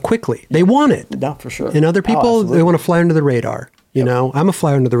it quickly. They want it. No, for sure. And other people, they want to fly under the radar. I'm a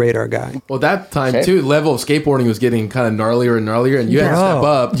fly under the radar guy. Well, that time too, level of skateboarding was getting kind of gnarlier and gnarlier, and you had to step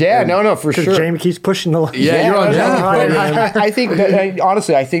up. Yeah, no, for sure. Jamie keeps pushing the. Yeah, you're on. I think that,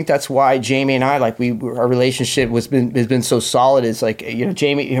 honestly, I think that's why Jamie and I, our relationship has been so solid. It's like,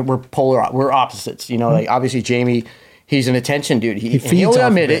 Jamie, we're polar, we're opposites. Like obviously Jamie, he's an attention dude. He'll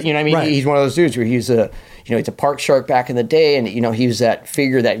admit it. You know what I mean? Right. He's one of those dudes where he's a park shark back in the day, and he was that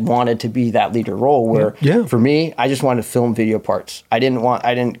figure that wanted to be that leader role. Where for me, I just wanted to film video parts. I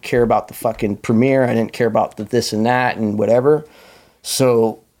didn't care about the fucking premiere. I didn't care about the this and that and whatever.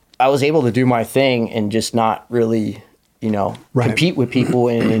 So I was able to do my thing and just not really, compete with people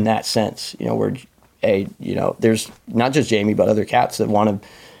in that sense. Where there's not just Jamie but other cats that want to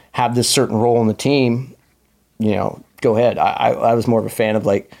have this certain role in the team. Go ahead. I was more of a fan of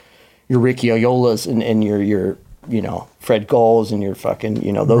like your Ricky Oyolas and your Fred Gulls and your fucking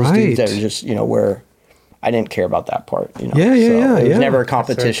those dudes that are just where I didn't care about that part. It was never a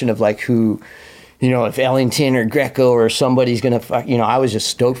competition of like who if Ellington or Greco or somebody's gonna I was just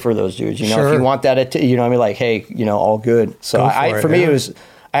stoked for those dudes. If you want that what I mean, like hey all good. So for me it was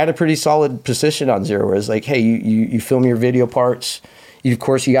I had a pretty solid position on Zero where it's like hey you film your video parts. Of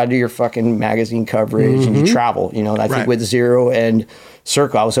course, you got to do your fucking magazine coverage and you travel, and I think with Zero and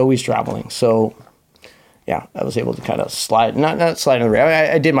Circle, I was always traveling. So, I was able to kind of slide, not slide on the rail.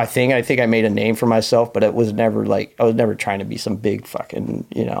 I did my thing. I think I made a name for myself, but it was never like, I was never trying to be some big fucking,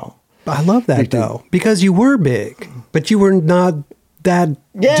 I love that though, because you were big, but you were not that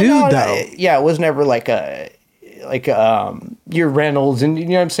dude though. It was never like your Reynolds and you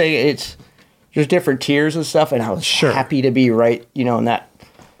know what I'm saying? There's different tiers and stuff, and I was happy to be right, in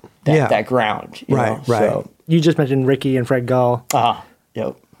that ground. Right. So, you just mentioned Ricky and Fred Gall.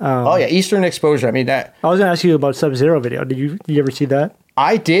 Yep. Eastern Exposure. I mean that. I was going to ask you about Sub-Zero video. Did you ever see that?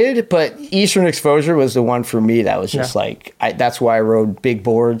 I did, but Eastern Exposure was the one for me that was just like that's why I rode big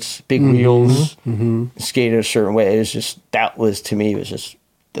boards, big wheels, skated a certain way. It was just to me it was just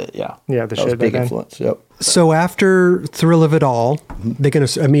the shit big influence. Yep. So after Thrill of It All, they're going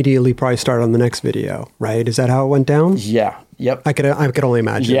to immediately probably start on the next video, right? Is that how it went down? Yeah. Yep. I could only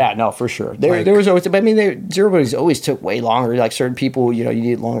imagine. Yeah, no, for sure. There was always, Zero videos always took way longer. Like certain people, you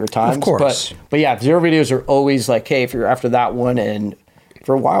need longer times. Of course. But yeah, Zero videos are always like, hey, if you're after that one, and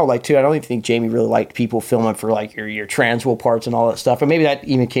for a while, like too, I don't even think Jamie really liked people filming for like your transworld parts and all that stuff. And maybe that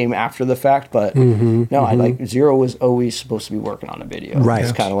even came after the fact. But I like Zero was always supposed to be working on a video. Right.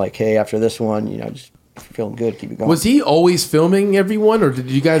 It's kind of like, hey, after this one, just feeling good, keep it going. Was he always filming everyone, or did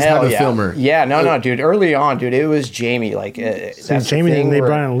you guys have a filmer? Yeah, no, dude. Early on, dude, it was Jamie. Like, that's Jamie and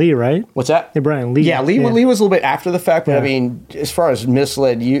Brian Lee, right? What's that? Brian Lee. Yeah, Lee was a little bit after the fact, but I mean, as far as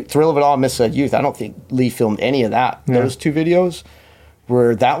Misled Youth, Thrill of It All, Misled Youth, I don't think Lee filmed any of that. Yeah. Those two videos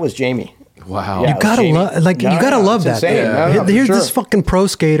where that was Jamie. Wow, you gotta love, you gotta love that. Here's this fucking pro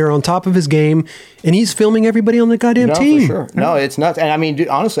skater on top of his game, and he's filming everybody on the goddamn team. For sure. No, it's nuts. And I mean, dude,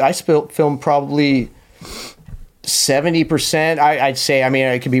 honestly, I filmed probably 70%, I'd say, I mean,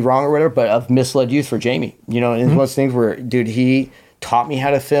 I could be wrong or whatever, but of Misled Youth for Jamie. And it's one of those things where, dude, he taught me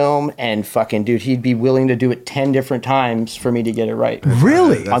how to film, and fucking, dude, he'd be willing to do it 10 different times for me to get it right.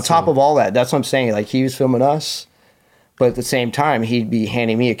 Really? On top of all that, that's what I'm saying. Like, he was filming us, but at the same time, he'd be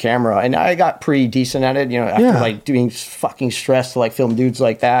handing me a camera, and I got pretty decent at it, after like doing fucking stress to like film dudes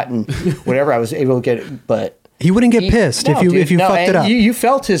like that and whatever, I was able to get it, but he wouldn't get pissed if you fucked it up. You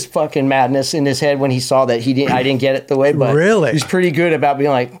felt his fucking madness in his head when he saw that I didn't get it the way, but really? He's pretty good about being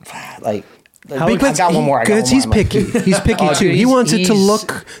like I got one more. Because he's picky. He's picky too. He wants it to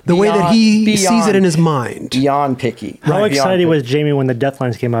look the way that he sees it in his mind. Beyond picky. How excited was Jamie when the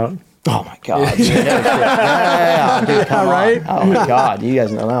Deathlines came out? Oh my God! Yeah, dude, come right? on. Oh my God, you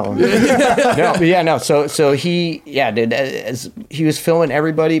guys know that one. No. So he, dude, as he was filming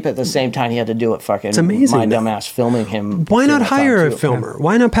everybody, but at the same time he had to do it. Fucking, it's amazing. My dumb ass filming him. Why not hire a filmer?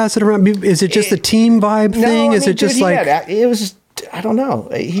 Why not pass it around? Is it just a team vibe thing? Is it just like it was just? I don't know.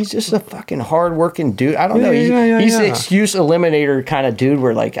 He's just a fucking hard-working dude. I don't know. He's the excuse eliminator kind of dude.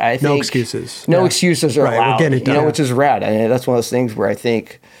 Where like I think no excuses. No excuses are allowed. We're getting it done. Which is rad. I mean, that's one of those things where I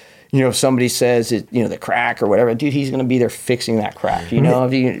think. If somebody says it, the crack or whatever, dude, he's going to be there fixing that crack.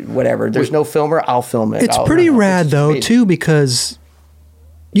 Whatever. There's no filmer, I'll film it. It's pretty rad though, too, because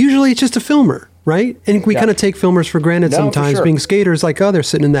usually it's just a filmer, right? And we kind of take filmers for granted sometimes, being skaters, like, oh, they're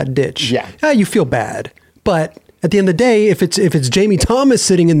sitting in that ditch. Yeah, you feel bad, but at the end of the day, if it's Jamie Thomas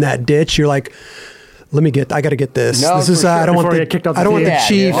sitting in that ditch, you're like, I got to get this. No, this is I don't want the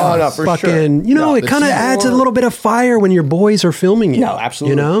chief. Fucking, it kind of adds a little bit of fire when your boys are filming you. No,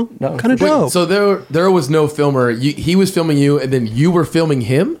 absolutely. No, kind of dope. So there was no filmer. He was filming you, and then you were filming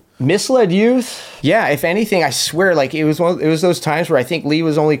him. Misled youth. Yeah, if anything, I swear, like it was those times where I think Lee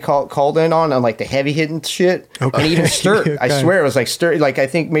was only called in on like the heavy hitting shit, and even Sturt. Okay. I swear it was like Sturt. Like I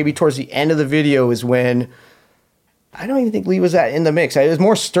think maybe towards the end of the video is when. I don't even think Lee was in the mix. It was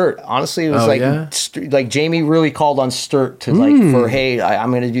more Sturt. Honestly, it was like Jamie really called on Sturt to for, hey,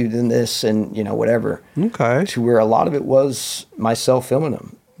 I'm going to do this and whatever. Okay. To where a lot of it was myself filming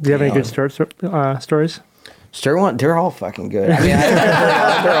them. Do you have any good Sturt stories? Sturt they're all fucking good. I mean,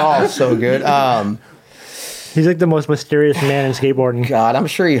 they're all so good. He's like the most mysterious man in skateboarding. God, I'm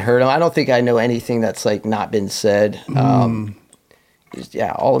sure you heard him. I don't think I know anything that's like not been said.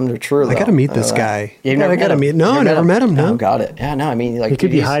 All of them are true. I got to meet this guy. I got to meet. No, I never met him. No, got it. Yeah, no. I mean, like he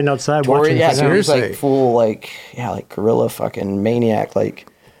could be hiding outside watching. Yeah, seriously, like full, like gorilla fucking maniac. Like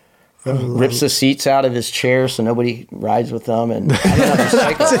rips the seats out of his chair so nobody rides with them, and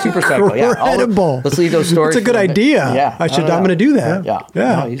super psycho. Yeah, incredible. Let's leave those stories. It's a good idea. Yeah, I'm going to do that. Yeah.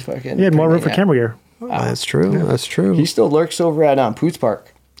 No, he's fucking. He had more room for camera gear. That's true. Yeah. That's true. He still lurks over at Poots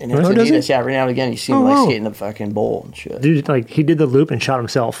Park. And every now and again, you see him skating the fucking bowl and shit. Dude, like he did the loop and shot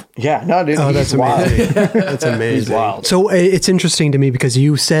himself. Yeah, no, dude. Oh, that's amazing. That's amazing. He's wild. So it's interesting to me because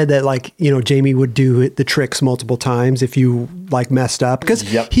you said that Jamie would do the tricks multiple times if you messed up because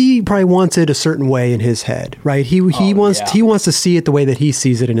he probably wants it a certain way in his head, right? He wants to see it the way that he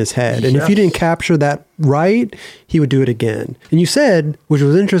sees it in his head, and if you didn't capture that right, he would do it again. And you said, which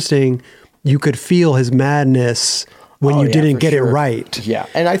was interesting, you could feel his madness. When you didn't get it right. Yeah.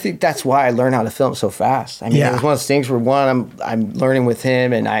 And I think that's why I learned how to film so fast. I mean, it was one of those things where I'm learning with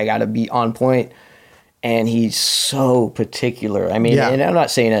him and I got to be on point. And he's so particular. I mean, and I'm not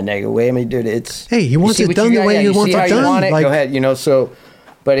saying that in a negative way. I mean, dude, it's... Hey, he wants it done the way you want it done. Go ahead, so...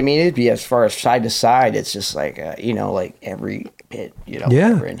 But I mean, it'd be as far as side to side, it's just like, like every bit,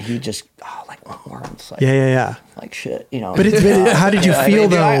 whatever. And he just, like one more. It's like, like shit, But how did you feel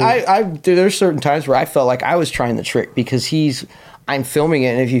though? There's certain times where I felt like I was trying the trick because I'm filming it,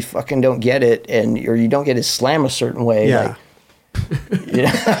 and if you fucking don't get it, or you don't get his slam a certain way, sure. But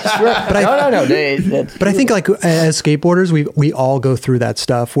I think as skateboarders, we all go through that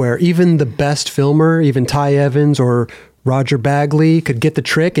stuff where even the best filmer, even Ty Evans or Roger Bagley could get the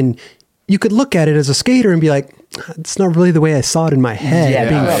trick, and you could look at it as a skater and be like, it's not really the way I saw it in my head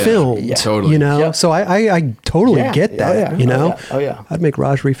being filmed. Yeah. Totally. So I totally get that. Oh yeah. I'd make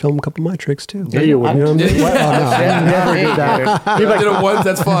Raj refilm a couple of my tricks too. Yeah, you would. I never did that. If I did it once,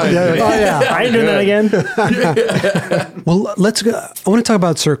 that's fine. I ain't doing that again. Well, let's go. I want to talk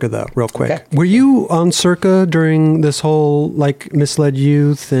about Circa though, real quick. Okay. Were you on Circa during this whole misled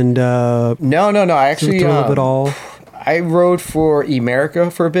youth and? No. I actually of it all. I rode for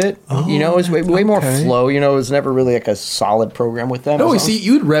Emerica for a bit. It was way more flow. It was never really like a solid program with them. No, see,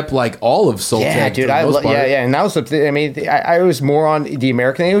 you'd rep all of Soul Yeah, Tech dude. And that was the thing. I mean, I was more on the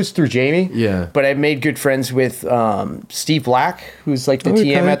American thing. It was through Jamie. Yeah. But I made good friends with Steve Black, who's like the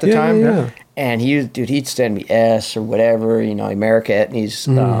TM at the time. Yeah. And he'd send me S or whatever, America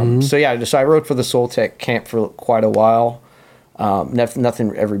Etnies. So I rode for the Soul Tech camp for quite a while.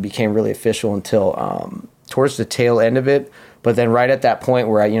 Nothing ever became really official until towards the tail end of it. But then right at that point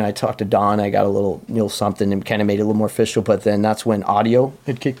where I talked to Don, I got a little something and kind of made it a little more official. But then that's when audio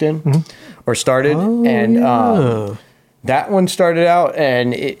had kicked in or started. That one started out,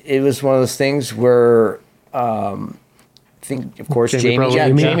 and it was one of those things where I think, of course, Jamie,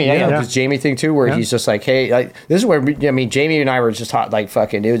 because Jamie thing too, where he's just like, hey, this is where, Jamie and I were just hot, like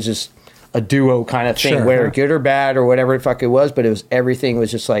fucking, it was just a duo kind of thing, where good or bad or whatever the fuck it was, but everything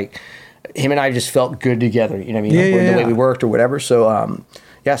was just like, him and I just felt good together, the way we worked or whatever. So,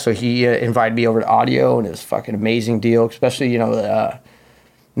 so he invited me over to audio, and it was a fucking amazing deal, especially, not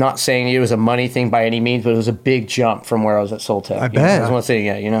not saying it was a money thing by any means, but it was a big jump from where I was at Soltech. I bet. That's one thing,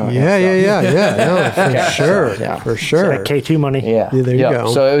 Yeah. No, for sure. So, For sure. That K2 money. Yeah. There you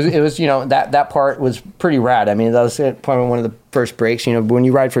go. So it was that part was pretty rad. I mean, that was probably one of the first breaks. When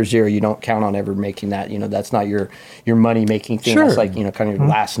you ride for zero, you don't count on ever making that. That's not your money making thing. Sure. That's like, kind of your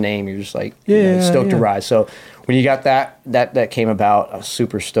last name. You're just like, stoked to ride. So when you got that came about, I was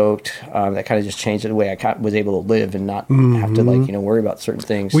super stoked. That kind of just changed the way I was able to live and not have to worry about certain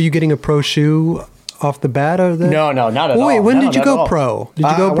things. Were you getting a pro shoe off the bat or that? No, not at all. Wait, when did you not go at pro? Did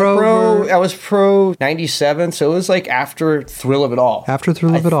you I go went pro? I was pro 97, so it was like after Thrill of It All. After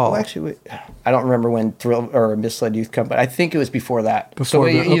Thrill of It All. Well, actually, I don't remember when Thrill or Misled Youth come, but I think it was before that.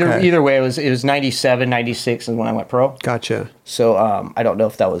 Either way, it was 97, 96 is when I went pro. Gotcha. So I don't know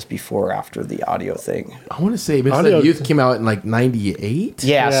if that was before or after the audio thing. I want to say Misled Youth came out in like 98.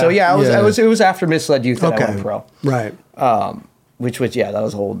 Yeah. So it was after Misled Youth that I went pro. Right. Which was that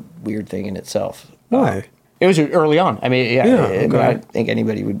was a whole weird thing in itself. Why? It was early on. I mean, okay. I think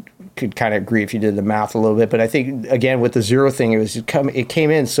anybody could kind of agree if you did the math a little bit. But I think again with the zero thing, it came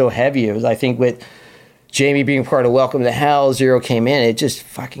in so heavy. It was, I think, with Jamie being part of Welcome to Hell, zero came in. It just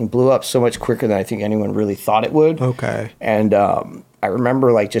fucking blew up so much quicker than I think anyone really thought it would. Okay. And I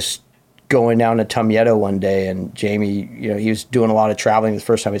remember just going down to Tumieto one day, and Jamie, he was doing a lot of traveling. The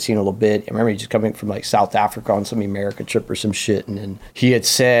first time I'd seen a little bit. I remember he just coming from South Africa on some America trip or some shit, and then he had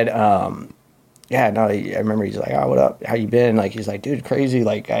said. I remember he's like, "Oh, what up? How you been?" He's like, "Dude, crazy.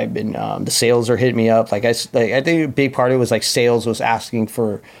 I've been. The sales are hitting me up. I think a big part of it was sales was asking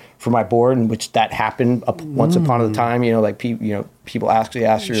for my board, and which that happened once upon a time. People actually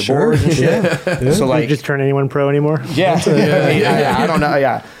ask for your boards and shit. Yeah. So you just turn anyone pro anymore? Yeah, I don't know.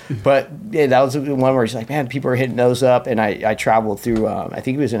 Yeah, but that was the one where he's like, "Man, people are hitting those up." And I traveled through. I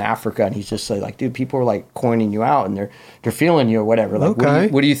think he was in Africa, and he's just like, "Dude, people are coining you out, and they're feeling you or whatever. Okay.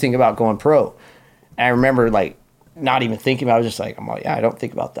 What do you think about going pro?" And I remember not even thinking about it. I was just like, I don't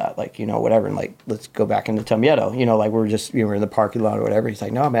think about that. Whatever. And let's go back into Tumieto. We're just, we're in the parking lot or whatever. He's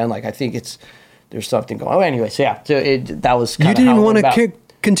like, no, man, I think there's something going on. Oh, anyway, so yeah. So that was kind of You didn't even want to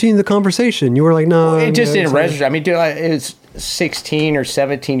continue the conversation. You were like, no. Well, it just didn't register. I mean, dude, it was 16 or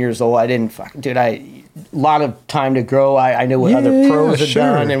 17 years old. I didn't a lot of time to grow. I knew what other pros had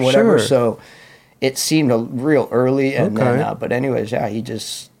done and whatever. Sure. So it seemed real early. And then, but anyways, yeah, he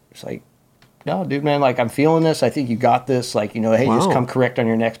just was like, no, dude, man, I'm feeling this. I think you got this. Hey, just come correct on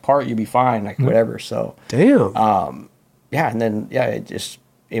your next part. You'll be fine. Whatever. So, damn. And then, I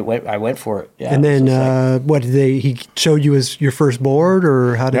went for it. Yeah. And then, what did he showed you as your first board,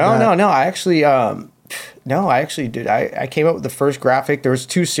 or how did that? No. I actually did. I came up with the first graphic. There was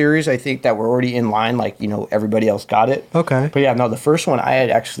 2 series, I think, that were already in line. Everybody else got it. Okay. But yeah, no, the first one I had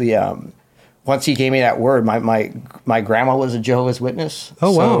actually, once he gave me that word, my grandma was a Jehovah's Witness.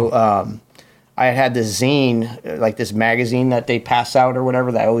 Oh, wow. So, I had this zine, this magazine that they pass out or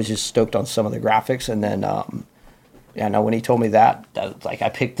whatever, that I was just stoked on some of the graphics. And then, when he told me that I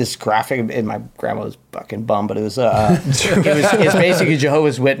picked this graphic, and my grandma was fucking bummed, but it was, it's basically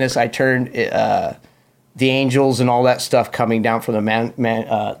Jehovah's Witness. I turned the angels and all that stuff coming down from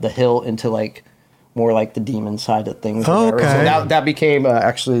the hill into more the demon side of things. Oh, okay. So that became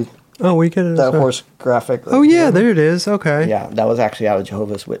actually... Oh, we get it. That horse graphic. Oh, yeah, there it is. Okay. Yeah, that was actually out of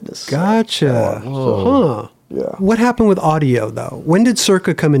Jehovah's Witness. Gotcha. Huh. Yeah. What happened with audio, though? When did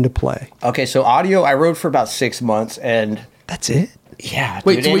Circa come into play? Okay, so audio, I rode for about 6 months, and... That's it? Yeah.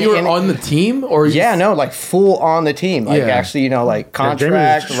 Wait, so you were on the team? Or full on the team. Actually,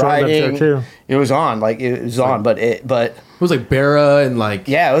 contract, riding. It was on. It was on, but... It was Barra and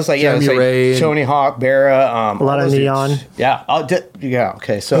it was Jeremy Ray Tony Hawk, Barra, a lot of neon. Yeah.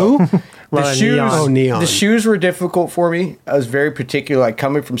 Okay. So the shoes, neon. The shoes were difficult for me. I was very particular.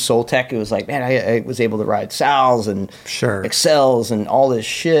 Coming from Soul Tech, it was man, I was able to ride Sal's and Excels and all this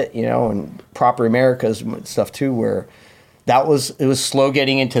shit, and proper Americas and stuff too. Where it was slow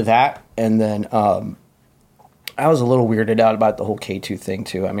getting into that, and then I was a little weirded out about the whole K2 thing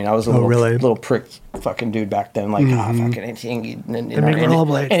too. I mean, I was a little prick fucking dude back then, fucking anything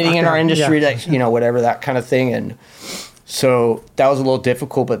in our industry, whatever, that kind of thing. And so that was a little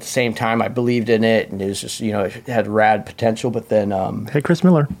difficult, but at the same time, I believed in it, and it was just, it had rad potential. But then, hey, Chris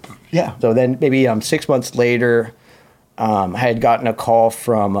Miller. Yeah. So then maybe 6 months later, I had gotten a call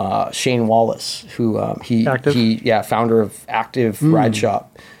from Shane Wallace, who founder of Active Ride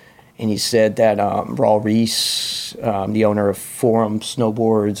Shop. And he said that Raul Reese, the owner of Forum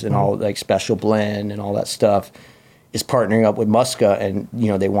Snowboards and all Special Blend and all that stuff, is partnering up with Muska, and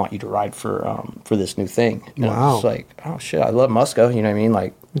they want you to ride for this new thing. And I was like, oh shit, I love Muska. You know what I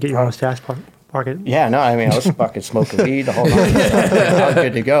mean? Get your own stash pocket. Yeah, no, I mean, I was fucking smoking weed the whole night. I was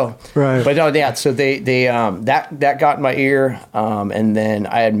good to go. Right. But no, yeah, so they that got in my ear, and then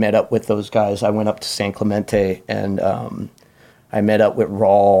I had met up with those guys. I went up to San Clemente, and I met up with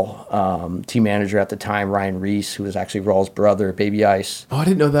Raul, team manager at the time, Ryan Reese, who was actually Raul's brother, Baby Ice. Oh, I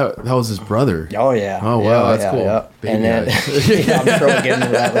didn't know that was his brother. Oh, yeah. Oh, wow, that's cool. Yeah. Baby and then, Ice. I'm sure we'll get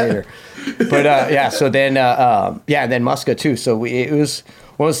into that later. But, so then, and then Muska, too. So it was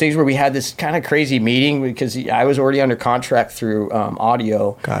one of those things where we had this kind of crazy meeting because I was already under contract through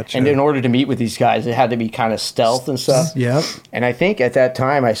audio. Gotcha. And in order to meet with these guys, it had to be kind of stealth and stuff. Yep. And I think at that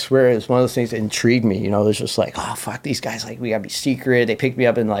time, I swear, it was one of those things that intrigued me. You know, it was just like, oh, fuck, these guys, like, we got to be secret. They picked me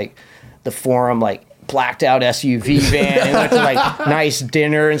up in, like, the Forum, like, blacked out SUV van and went to, like, nice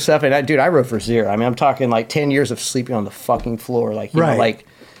dinner and stuff. And, I rode for zero. I mean, I'm talking, like, 10 years of sleeping on the fucking floor. Like, you know, like,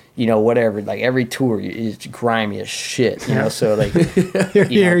 you know, whatever, like every tour is grimy as shit, you know, so like...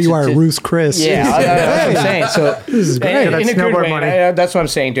 Here you are, Roos Chris. Yeah, that's what I'm saying. So, this is great. In a good way, that's what I'm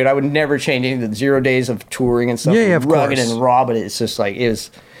saying, dude. I would never change any of the 0 days of touring and stuff. Yeah, of rugged course. and raw, but it's just like, it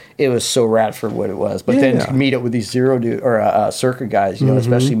was so rad for what it was. But then to meet up with these Circa guys, you know,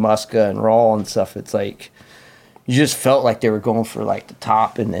 especially Muska and Raul and stuff, it's like... You just felt like they were going for like the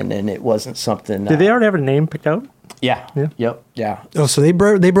top, and then it wasn't something... Did they already have a name picked out? Yeah. Yep. Yeah. Oh, so they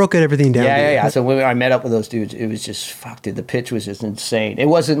broke everything down. Yeah. So when I met up with those dudes, it was just fuck, dude. The pitch was just insane. It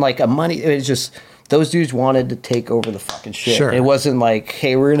wasn't like a money. It was just those dudes wanted to take over the fucking shit. Sure. It wasn't like,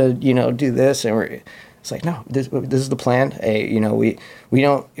 hey, we're gonna do this, and it's like, no, this is the plan. Hey, you know, we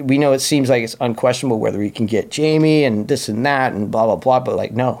know it seems like it's unquestionable whether we can get Jamie and this and that and blah blah blah, but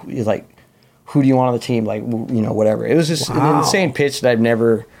like no, you're like, who do you want on the team? Like, you know, whatever. It was just an insane pitch that I've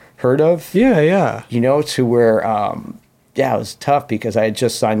never heard of. Yeah. You know, to where, it was tough because I had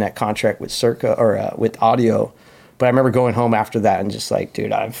just signed that contract with Circa or with Audio. But I remember going home after that and just like,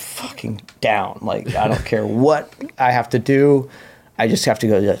 dude, I'm fucking down. Like, I don't care what I have to do. I just have to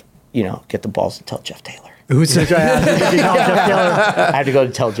go to, you know, get the balls and tell Jeff Taylor. Who's the guy? I have to go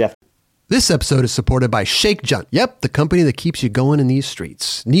to tell Jeff. This episode is supported by Shake Junt. Yep, the company that keeps you going in these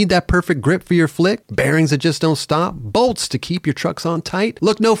streets. Need that perfect grip for your flick? Bearings that just don't stop? Bolts to keep your trucks on tight?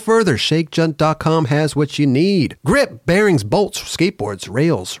 Look no further. ShakeJunt.com has what you need. Grip, bearings, bolts, skateboards,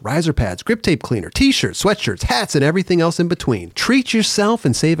 rails, riser pads, grip tape cleaner, t-shirts, sweatshirts, hats, and everything else in between. Treat yourself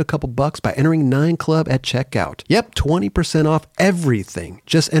and save a couple bucks by entering 9Club at checkout. Yep, 20% off everything.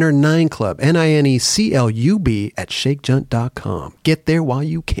 Just enter 9Club, NINECLUB at ShakeJunt.com. Get there while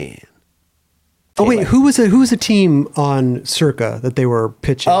you can. Oh wait, who was the team on Circa that they were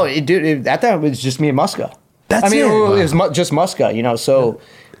pitching? Oh, dude, at that time it was just me and Muska. That's it. It was just Muska, you know. So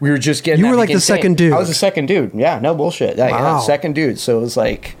we were just getting. You were like the second dude. I was the second dude. Yeah, no bullshit. Wow. Second dude. So it was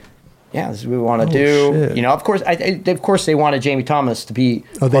like, yeah, this is what we want to do. Shit. You know, of course, of course, they wanted Jamie Thomas to be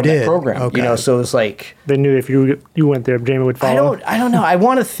on that program. Okay. You know, so it was like they knew if you went there, Jamie would follow. I don't know. I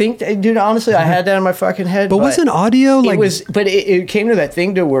want to think, dude. Honestly, I had that in my fucking head. But wasn't Audio like? It came to that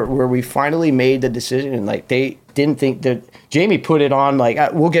thing to where we finally made the decision, and like they didn't think that Jamie put it on.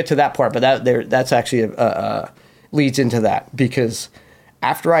 Like we'll get to that part, but that's actually leads into that because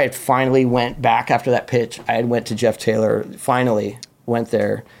after I had finally went back after that pitch, I had went to Jeff Taylor. Finally went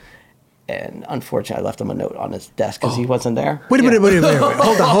there. And unfortunately, I left him a note on his desk because he wasn't there. Wait.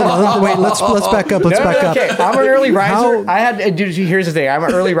 Hold on. Wait, let's back up. Let's back up. Okay, I'm an early riser. Dude, here's the thing. I'm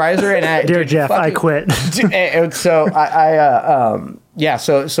an early riser, and dear Jeff, I quit. And so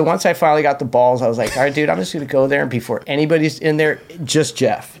So once I finally got the balls, I was like, all right, dude, I'm just gonna go there, and before anybody's in there, just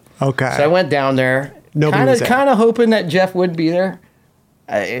Jeff. Okay. So I went down there, kind of hoping that Jeff would be there.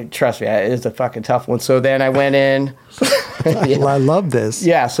 Trust me, it is a fucking tough one. So then I went in. I love this.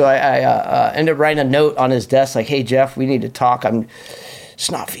 Yeah, so I ended up writing a note on his desk like, hey, Jeff, we need to talk. I'm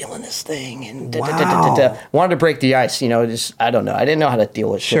just not feeling this thing. And wanted to break the ice, you know, just, I don't know. I didn't know how to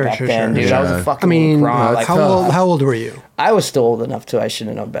deal with shit back then, dude. I was a fucking cron. How old were you? I was still old enough I should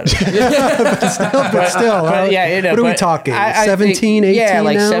have known better. but still. What are we talking? 17, 18 Yeah,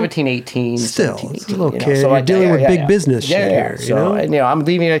 like now? 17, 18. Still, 17, 18, it's a little kid. So you're dealing with big business shit here. So, I'm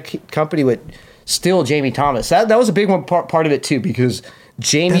leaving a company with still Jamie Thomas. That was a big one part of it, too, because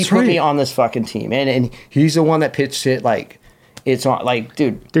Jamie put me on this fucking team. And he's the one that pitched it like, it's on, like,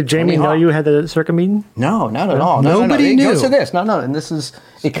 dude. Did Jamie know you had the Circa meeting? No, not at all. Nobody knew. It goes to this. No. And this is,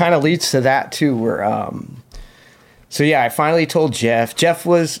 it kind of leads to that, too, where, so yeah, I finally told Jeff. Jeff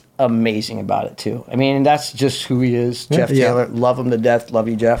was amazing about it, too. I mean, that's just who he is. Jeff Taylor, love him to death. Love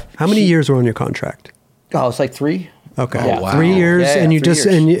you, Jeff. How many years were on your contract? Oh, it's like 3. Okay. Yeah. Wow. 3 years, and you 3 just,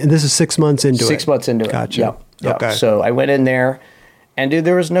 years. and this is 6 months into it. 6 months into it. Gotcha. Yep. Okay. So I went in there, and dude,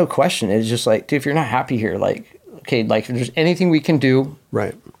 there was no question. It's just like, dude, if you're not happy here, like, okay, like if there's anything we can do,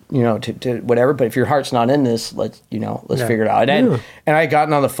 right, to whatever. But if your heart's not in this, let's figure it out. And I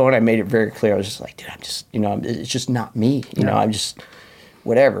gotten on the phone. I made it very clear. I was just like, dude, I'm just, it's just not me. I'm just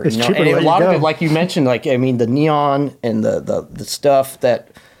whatever. It's cheaper and a lot of it, go. like you mentioned, like the neon and the stuff that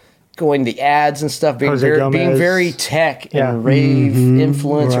going the ads and stuff being very tech and rave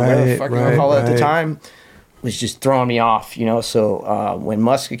influence or whatever the fuck you call it at the time was just throwing me off. So when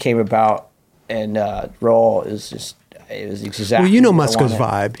Muska came about and Raw is just. It was exactly. Well, Muska's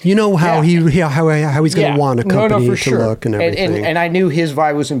vibe. How how he's going to want a company to look and everything. And I knew his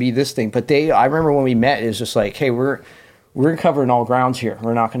vibe was going to be this thing. But I remember when we met, it was just like, hey, we're covering all grounds here.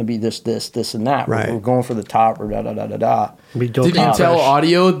 We're not going to be this, and that. Right. We're going for the top. Or da da da da da. Did you tell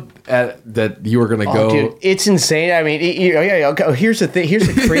audio that you were going to go? Dude, it's insane. I mean, here's the thing. Here's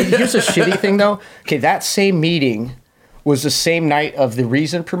the shitty thing though. Okay, that same meeting was the same night of the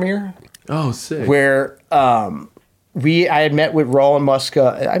Reason premiere. Oh, sick. Where I had met with Raw and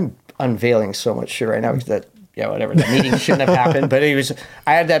Muska. I'm unveiling so much shit right now because whatever. The meeting shouldn't have happened. But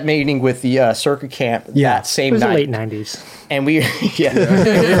I had that meeting with the Circuit Camp that same night. It was the late 90s. And we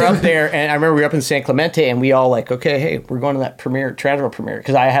were up there, and I remember we were up in San Clemente, and we all like, okay, hey, we're going to that Transworld premiere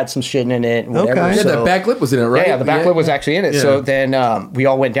because I had some shit in it. And whatever. Okay. Yeah, the backlit was in it, right? Yeah, the backlit was actually in it. Yeah. So then we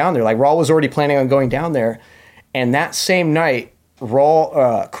all went down there. Like Raw was already planning on going down there, and that same night,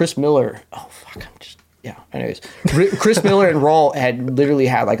 Raw, Chris Miller. Oh fuck, I'm just. Yeah. Anyways, Chris Miller and Raw had literally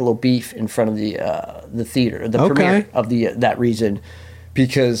had like a little beef in front of the theater, the premiere of that Reason,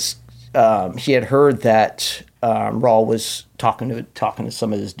 because he had heard that Raw was talking to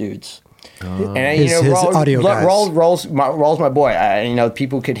some of his dudes. And his audio guys. Raw's my boy.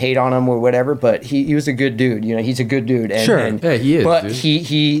 People could hate on him or whatever, but he was a good dude. He's a good dude. And, yeah, he is. But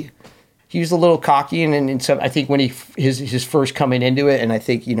dude. He was a little cocky, and some, I think when his first coming into it, and I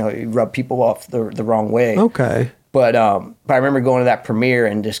think he rubbed people off the wrong way. Okay. But I remember going to that premiere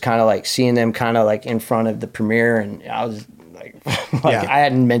and just kind of like seeing them kind of like in front of the premiere, and I was like I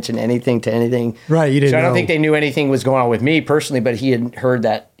hadn't mentioned anything to anything. Right, you didn't. So I don't think they knew anything was going on with me personally, but he had heard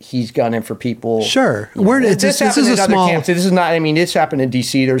that he's gone in for people. Sure. This is a small camp. So this is not. I mean, this happened in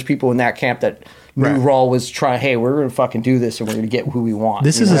DC. There's people in that camp that. Raw was trying, hey, we're going to fucking do this and we're going to get who we want.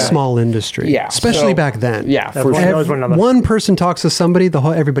 This is a small industry. Yeah. Especially back then. Yeah. For one person talks to somebody,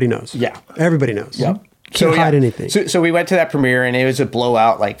 everybody knows. Yeah. Everybody knows. Yep. Can't hide anything. So we went to that premiere and it was a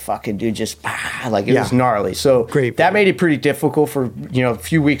blowout, like fucking dude, just like it was gnarly. So that made it pretty difficult for, a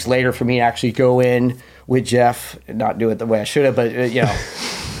few weeks later for me to actually go in with Jeff and not do it the way I should have, but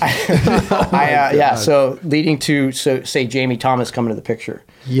so leading to say Jamie Thomas coming to the picture.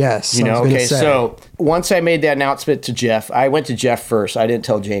 Yes. So once I made that announcement to Jeff, I went to Jeff first. I didn't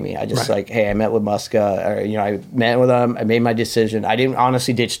tell Jamie. I just hey, I met with Muska, or, I met with him. I made my decision. I didn't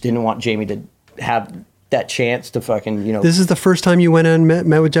want Jamie to have that chance to fucking, This is the first time you went and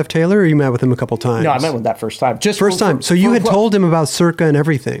met with Jeff Taylor, or you met with him a couple times? No, I met with that first time. Just first time. So you had told him about Circa and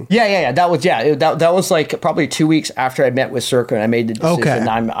everything. Yeah. That was like probably 2 weeks after I met with Circa and I made the decision. Okay.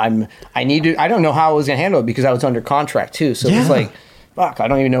 I don't know how I was gonna handle it because I was under contract too. So it was like, fuck, I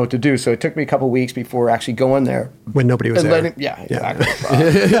don't even know what to do. So it took me a couple of weeks before actually going there. When nobody was there. Exactly.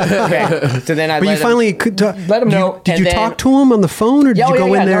 Okay. So then But you finally could let him know. Did you talk to him on the phone, or did you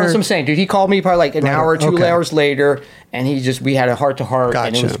go in there? No, that's what I'm saying, dude. He called me probably like an hour or 2 hours later, and we had a heart to heart,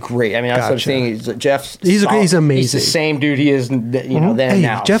 and it was great. I mean, that's what I'm saying. Jeff's he's amazing. He's the same dude he is, then and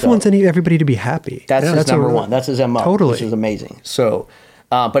now. Jeff wants everybody to be happy. That's his number one. That's his MO. Totally. Which is amazing. So.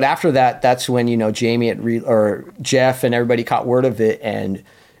 But after that, that's when Jamie or Jeff and everybody caught word of it, and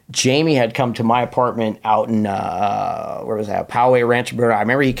Jamie had come to my apartment out in where was that? Poway Rancho Verde. I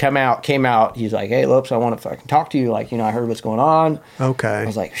remember he came out. He's like, "Hey, Lopes, I want to fucking talk to you. Like, I heard what's going on." Okay. I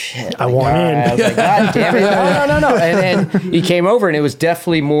was like, "Shit, I want in." I was like, "God damn it, no!" And then he came over, and it was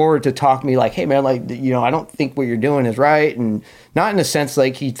definitely more to talk to me like, "Hey, man, like, I don't think what you're doing is right," and not in a sense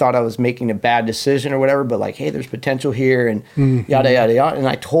like he thought I was making a bad decision or whatever, but like, hey, there's potential here, and yada yada yada. And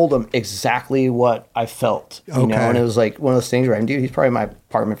I told him exactly what I felt, and it was like one of those things where dude, he's probably in my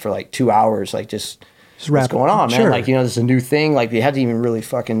apartment for like 2 hours, like just what's going on, man? Sure. Like, this is a new thing. Like, we hadn't even really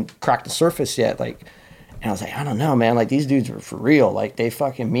fucking cracked the surface yet. Like, and I was like, I don't know, man. Like, these dudes are for real. Like, they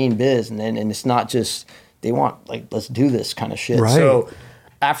fucking mean biz, and it's not just they want like let's do this kind of shit. Right. So.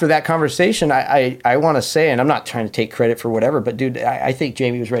 After that conversation, I want to say, and I'm not trying to take credit for whatever, but dude, I think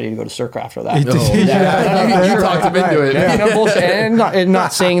Jamie was ready to go to Circa after that. You talked him into it. Bullshit. And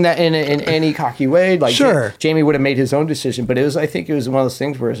not saying that in any cocky way. Like, sure. Jamie would have made his own decision, but I think it was one of those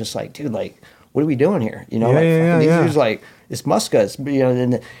things where it's just like, dude, like, what are we doing here? These dudes like, it's Muska,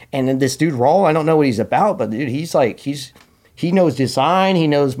 and then this dude Raw, I don't know what he's about, but dude, he's he knows design, he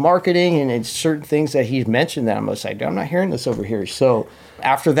knows marketing, and it's certain things that he's mentioned that I'm just like, I'm not hearing this over here. So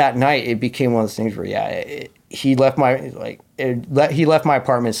after that night, it became one of those things where, he left my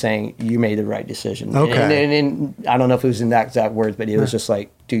apartment saying, you made the right decision. Okay. And I don't know if it was in that exact words, but it was just like,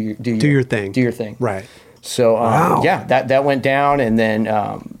 do your thing. Do your thing. Right. So, that went down. And then,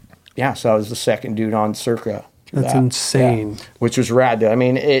 so I was the second dude on Circa. That's insane. Yeah, which was rad, though. I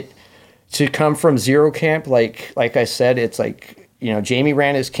mean, to come from zero camp, like I said, it's like, Jamie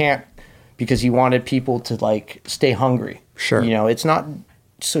ran his camp because he wanted people to like stay hungry. Sure. It's not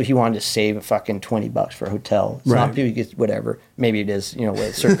so he wanted to save a fucking $20 for a hotel. It's not people get whatever. Maybe it is,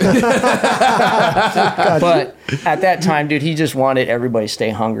 with Circa. But at that time, dude, he just wanted everybody to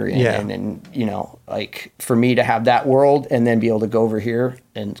stay hungry and like for me to have that world and then be able to go over here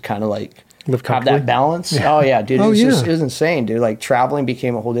and kind of like have that balance. Yeah. Oh yeah, dude. It was insane, dude. Like traveling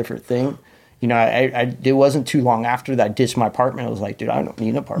became a whole different thing. It wasn't too long after that I ditched my apartment. I was like, dude, I don't need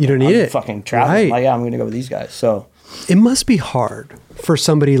an apartment. You don't need it. Fucking traveling. Right. Like, I'm going to go with these guys. So it must be hard for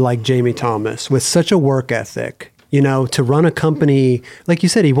somebody like Jamie Thomas with such a work ethic, to run a company. Like you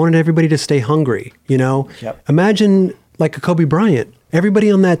said, he wanted everybody to stay hungry, Yep. Imagine like a Kobe Bryant.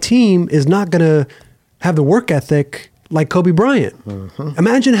 Everybody on that team is not going to have the work ethic like Kobe Bryant. Mm-hmm.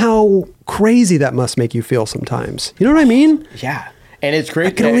 Imagine how crazy that must make you feel sometimes. You know what I mean? Yeah. And it's great.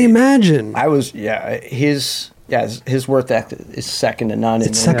 I can only imagine. His work ethic is second to none.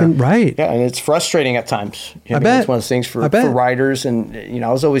 It's second, right. Yeah, and it's frustrating at times. I bet. It's one of those things for writers, and, I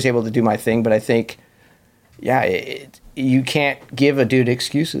was always able to do my thing, but I think, you can't give a dude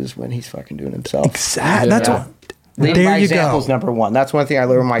excuses when he's fucking doing himself. Exactly. That's what. Leading by example is number one. That's one thing I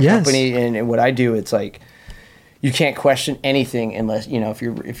learned in my company, and what I do, it's like, you can't question anything unless, if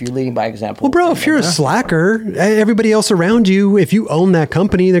you're leading by example. Well, bro, if you're a slacker, everybody else around you, if you own that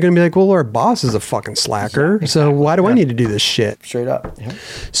company, they're going to be like, well, our boss is a fucking slacker. Exactly. So why do I need to do this shit? Straight up. Yeah.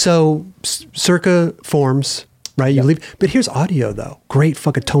 So Circa forms, right? You leave. But here's audio, though. Great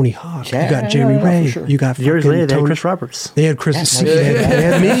fucking Tony Hawk. You got Jerry Ray. Sure. You got years later, they had Chris Roberts. They had Chris. They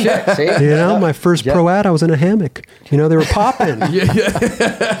had me. My first pro ad, I was in a hammock. They were popping.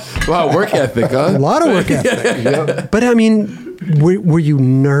 Wow, work ethic, huh? A lot of work ethic. Yep. But I mean, were you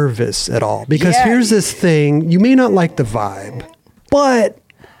nervous at all? Because here's this thing. You may not like the vibe, but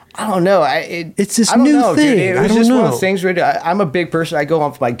I don't know. It's this new thing. Dude. It was just one of those things where I'm a big person. I go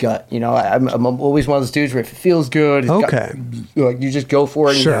off my gut. I'm always one of those dudes where if it feels good, you just go for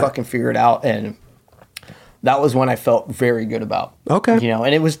it and you fucking figure it out. And that was one I felt very good about. Okay.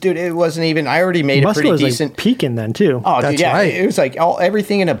 And it was, dude, it wasn't even, I already made it pretty decent. Like peaking then too. Oh, dude, yeah. Right. It was like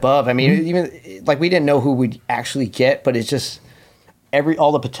everything and above. I mean, even like we didn't know who we'd actually get, but it's just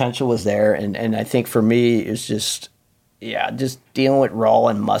all the potential was there. And I think for me, it's just, just dealing with Raw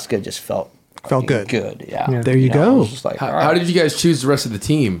and Muska just felt good. Good, yeah. There you go. Like, how did you guys choose the rest of the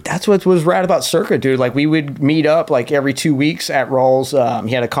team? That's what was rad about Circa, dude. Like we would meet up like every 2 weeks at Rawls.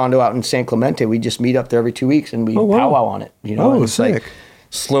 He had a condo out in San Clemente. We'd just meet up there every 2 weeks and we powwow on it. It was like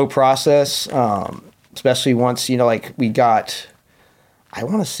slow process, especially once like we got, I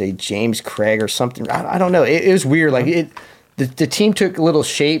want to say James Craig or something. I don't know. It was weird. Like the team took a little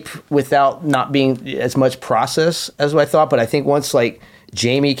shape without not being as much process as what I thought. But I think once like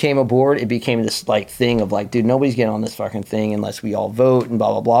Jamie came aboard, it became this like thing of like, dude, nobody's getting on this fucking thing unless we all vote and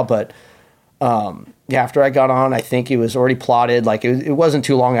blah, blah, blah. But after I got on, I think it was already plotted. Like it wasn't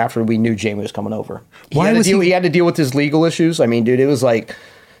too long after we knew Jamie was coming over. He had to deal with his legal issues. I mean, dude, it was like,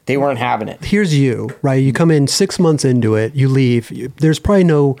 they weren't having it. Here's you, right? You come in 6 months into it, you leave. There's probably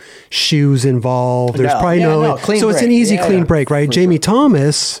no shoes involved. There's probably clean so break. It's an easy clean break, right? Jamie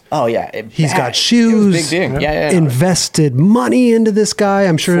Thomas. Oh yeah, he's got shoes. Big thing. Invested money into this guy.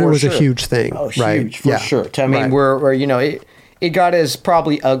 I'm sure it was a huge thing. Oh, right? Huge for sure. I mean, where it got as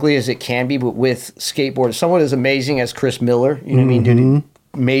probably ugly as it can be, but with skateboarders, someone as amazing as Chris Miller. You know what I mean, dude?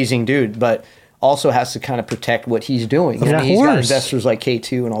 Amazing dude, but also has to kind of protect what he's doing. He's got investors like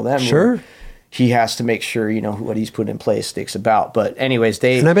K2 and all them. Sure. He has to make sure, what he's put in place sticks about. But anyways,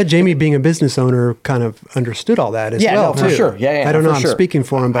 And I bet Jamie, being a business owner, kind of understood all that as well. Yeah, for sure. Yeah, I don't know. I'm speaking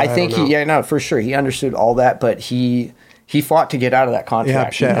for him, but I think for sure. He understood all that, but he fought to get out of that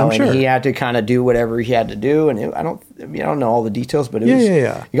contract. Yeah, I'm sure. And he had to kind of do whatever he had to do. And I don't know all the details, but it was,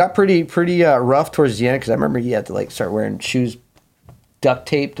 it got pretty rough towards the end because I remember he had to like start wearing shoes duct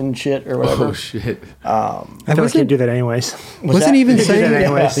taped and shit or whatever. Oh shit! I feel like he'd do that anyways. Wasn't even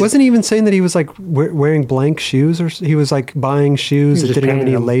saying that he was like wearing blank shoes, or he was like buying shoes that didn't have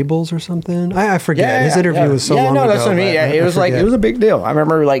any labels or something. I forget. His interview was so long ago. That's what I mean. Yeah, it was like it was a big deal. I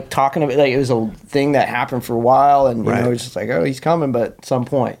remember like talking about like it was a thing that happened for a while, and you know, it was just like, oh, he's coming, but at some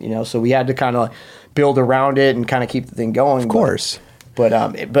point, you know, so we had to kind of build around it and kind of keep the thing going. Of course.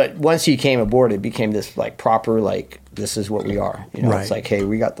 But once he came aboard, it became this like proper like this is what we are. You know, it's like, hey,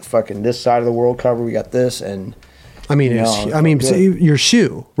 we got the fucking this side of the world covered. We got this, and I mean, so your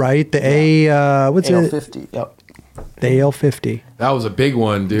shoe, right? The what's AL50. Yep. The AL50. That was a big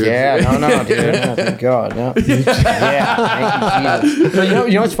one, dude. Yeah, no, dude. No, thank God. No. Yeah, thank you, Jesus. So,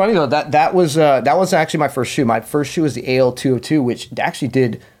 you know what's funny though? That was actually my first shoe. My first shoe was the AL202, which actually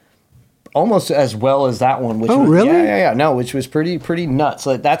did almost as well as that one. Which really? Yeah. No, which was pretty nuts.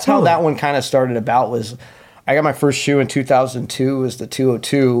 Like that's how that one kind of started about. Was I got my first shoe in 2002. Was the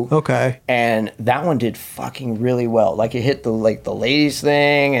 202. Okay. And that one did fucking really well. Like it hit the ladies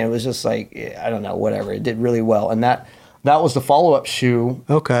thing, and it was just like I don't know, whatever. It did really well, and that was the follow-up shoe.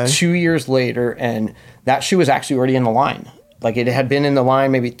 Okay. 2 years later, and that shoe was actually already in the line. Like it had been in the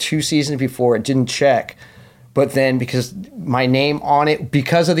line maybe 2 seasons before. It didn't check. But then because my name on it,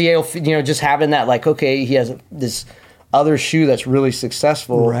 because of the AL, you know, just having that, like, okay, he has this other shoe that's really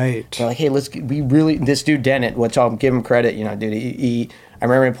successful. Right. They're like, hey, this dude Dennett, which I'll give him credit, you know, dude, I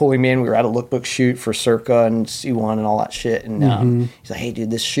remember him pulling me in. We were at a lookbook shoot for Circa and C1 and all that shit. And he's like, hey, dude,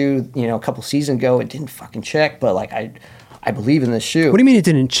 this shoe, you know, a couple seasons ago, it didn't fucking check, but like, I believe in this shoe. What do you mean it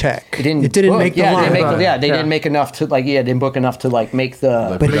didn't check? It didn't make the line. They didn't make enough to like. Yeah, didn't book enough to like make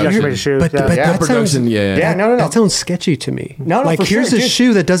the. But that sounds. No. That sounds sketchy to me. No, like here's a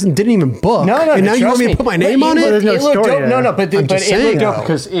shoe that didn't even book. No. And now you want me to put my name on it? It looked dope. No. But it looked dope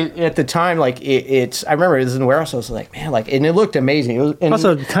because at the time, like it's. I remember it was in the warehouse. I was like, man, like, and it looked amazing. It was, and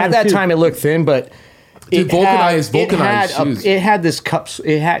also, at that time, it looked thin, but. Vulcanized shoes. It had this cup.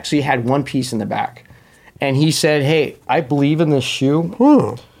 It actually had one piece in the back. And he said, hey, I believe in this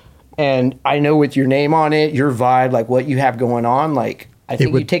shoe. And I know with your name on it, your vibe, like what you have going on, like I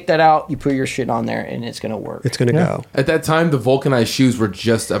think you take that out, you put your shit on there, and it's going to work. It's going to go. At that time, the vulcanized shoes were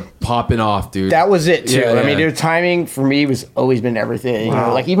just popping off, dude. That was it, too. Yeah. I mean, their timing for me was always been everything. Wow. You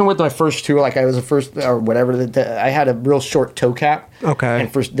know, like even with my first two, like I was the first or whatever, I had a real short toe cap. Okay.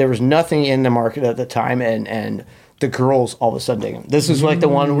 And there was nothing in the market at the time, and the girls all of a sudden dig them. This is like the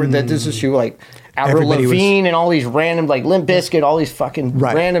one where this is shoe like Avril Lavigne and all these random like Limp Bizkit, all these fucking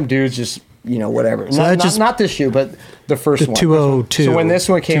random dudes just, you know, whatever. So not this shoe, but the first one. 202. So when this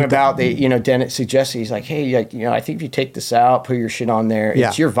one came about, they, you know, Dennett suggested, he's like, hey, like, you know, I think if you take this out, put your shit on there,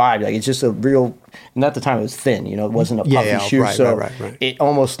 it's your vibe. Like it's just a real, and at the time it was thin, you know, it wasn't a puffy shoe. Right. It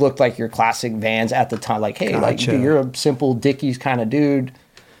almost looked like your classic Vans at the time. Like, hey, like you're a simple Dickies kind of dude.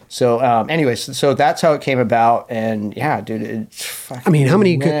 So, anyways, so that's how it came about, and yeah, dude, it's fucking. I mean, how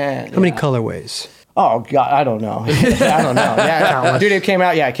many colorways? Oh God, I don't know. Yeah, dude, it came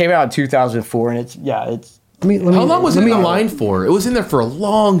out. Yeah, it came out in 2004, and it's. How long was it in the line for? It was in there for a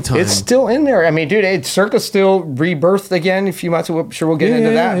long time. It's still in there. I mean, dude, Circa's still rebirthed again. A few months. I'm sure we'll get into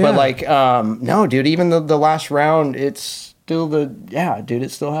that. Yeah. But like, no, dude, even the last round, it's. Still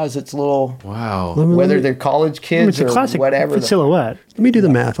it still has its little whether they're college kids or classic whatever silhouette. Let me do the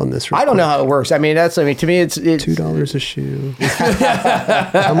math on this. I don't know how it works. I mean, to me, it's $2 a shoe.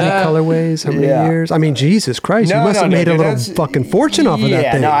 How many colorways? How many years? I mean, Jesus Christ, you must have made a little fucking fortune off of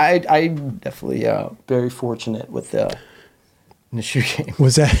that thing. Yeah, no, I definitely very fortunate with the shoe game.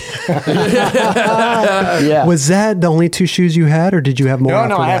 Was that? Was that the only two shoes you had, or did you have more?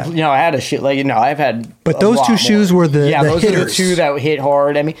 No, I had a shit. Like, you know, I've had. But those two shoes were the those hitters. are the two that hit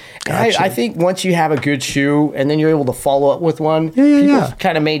hard. I mean, I think once you have a good shoe and then you're able to follow up with one, people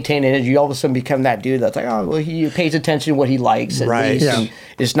kind of maintain it. You all of a sudden become that dude that's like, oh, well, he pays attention to what he likes at least. Yeah. And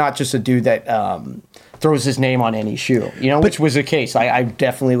it's not just a dude that throws his name on any shoe, you know, which was the case. I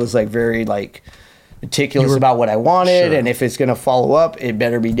definitely was like very like. Meticulous about what I wanted, and if it's going to follow up, it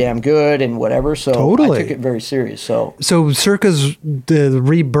better be damn good and whatever. So I took it very serious. So Circa's the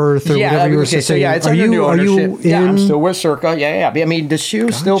rebirth or whatever you were saying. So it's under new ownership. I'm still with Circa. Yeah. I mean, the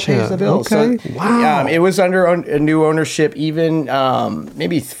shoe still pays the bills. Okay. So, wow. It was under a new ownership even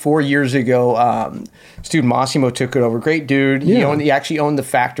maybe 4 years ago. Stu Massimo took it over. Great dude. Yeah. He actually owned the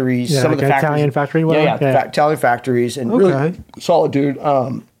factories. Some of the factories. Italian factory. Italian factories, and really solid dude.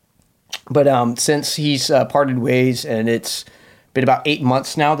 But since he's parted ways, and it's been about 8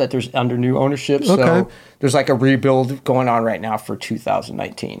 months now that there's under new ownership, so there's like a rebuild going on right now for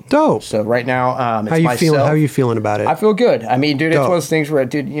 2019. Dope. So right now, it's how you myself. feeling? How are you feeling about it? I feel good. I mean, dude, it's one of those things where,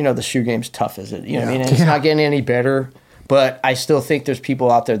 dude, you know, the shoe game's tough, is it? You know what I mean? And it's not getting any better. but I still think there's people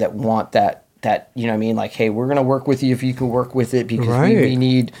out there that want that, you know what I mean? Like, hey, we're going to work with you if you can work with it, because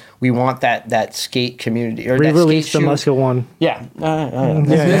we want that skate community. Or re-release the Muscle one. Yeah.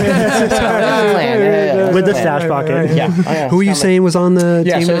 With the stash pocket. Yeah. Who are you saying was on the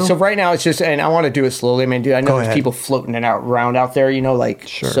team now? So right now it's just, and I want to do it slowly. I mean, dude, I know there's people floating it around out there, you know, like,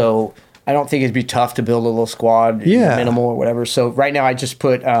 so I don't think it'd be tough to build a little squad, minimal or whatever. So right now I just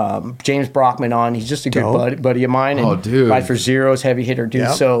put James Brockman on. He's just a good buddy of mine. And Ride for Zero's heavy hitter, dude.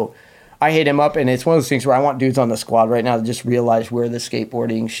 Yep. So I hit him up, and it's one of those things where I want dudes on the squad right now to just realize where the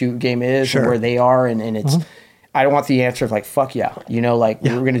skateboarding shoot game is and where they are, and it's. I don't want the answer of like, fuck yeah, you know, like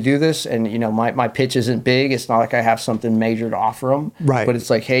we're going to do this, and you know, my pitch isn't big. It's not like I have something major to offer them, right? But it's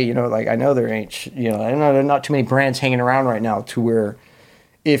like, hey, you know, like I know there ain't, you know, I know there are not too many brands hanging around right now to where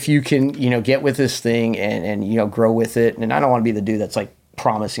if you can, you know, get with this thing and you know, grow with it, and I don't want to be the dude that's like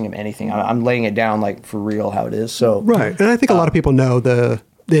promising him anything. I'm laying it down like for real how it is. So and I think a lot of people know the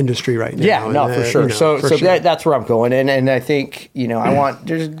industry right now. Yeah, no, for sure. You know, so that's where I'm going, and I think, you know, I want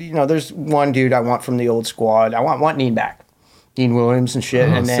there's one dude I want from the old squad. I want Neen back, Neen Williams and shit,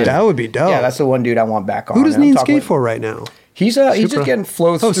 and then that would be dope. Yeah, that's the one dude I want back on. Who does Neen skate for right now? He's just getting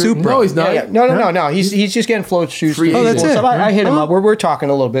flow through. Oh, Supra. No, he's not. Yeah. No. He's just getting flow shoes. Oh, that's it. So I hit him up. We're talking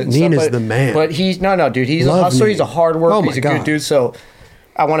a little bit. Neen is the man. But he's no, dude. He's a hustler. He's a hard worker. He's a good dude. So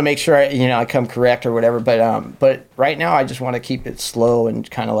I want to make sure I come correct or whatever. But right now I just want to keep it slow and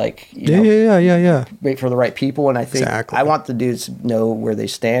kind of like wait for the right people. And I think I want the dudes to know where they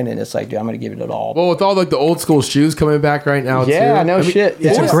stand. And it's like, dude, I'm going to give it all. Well, with all like the old school shoes coming back right now, too. Shit.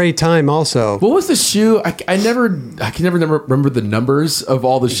 It's a great time. Also, what was the shoe? I can never remember the numbers of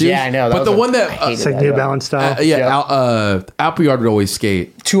all the shoes. Yeah, I know. But the one that it's like New Balance style. Appleyard would always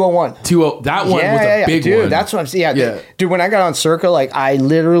skate 201. That one was a big one. Dude, that's what I'm saying. Yeah. Dude, when I got on Circa, like I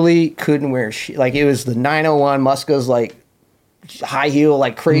literally couldn't wear like it was the 901 Muska's like high heel,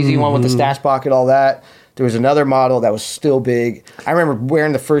 like crazy one with the stash pocket, all that. There was another model that was still big. I remember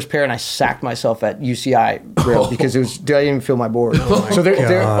wearing the first pair and I sacked myself at UCI rail because I didn't even feel my board. So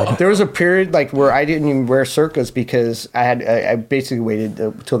there was a period like where I didn't even wear Circas because I basically waited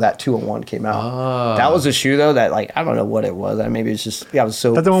until that 201 came out. That was a shoe though that like I don't know what it was. Maybe it's just I was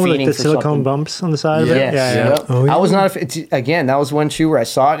so. That the one with like the silicone bumps on the side of it. Yeah. Oh, yeah. I was not. Again, that was one shoe where I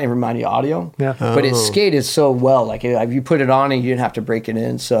saw it and it reminded me of audio. Yeah. But it skated so well. Like if you put it on and you didn't have to break it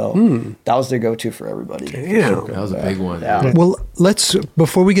in. So that was their go-to for everybody. Damn. That was a big one. Yeah. Well,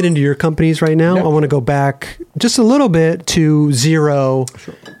 before we get into your companies right now, I want to go back just a little bit to Zero.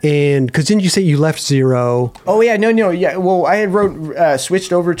 Sure. And because didn't you say you left Zero? Oh, yeah. No. Yeah. Well, I had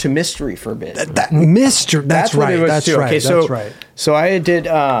switched over to Mystery for a bit. Mystery. That's right. That's right. Okay, that's right. So I did.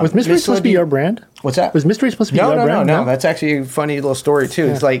 Was Mystery supposed to be your brand? What's that? Was Mystery supposed to be your brand? No. That's actually a funny little story, too.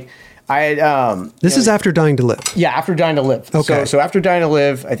 Yeah. It's like. I had, this is after Dying to Live. Yeah, after Dying to Live. Okay. So after Dying to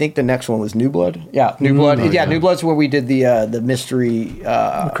Live, I think the next one was New Blood. Yeah, New Blood. New Blood's where we did the mystery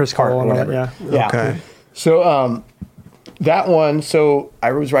Chris part Cole or whatever. Yeah. Okay. So that one. So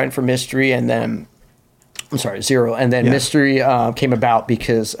I was writing for Mystery, and then Zero, and then Mystery came about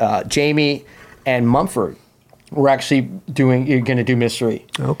because Jamie and Mumford were actually going to do Mystery.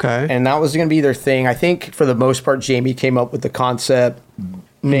 Okay. And that was going to be their thing. I think for the most part, Jamie came up with the concept.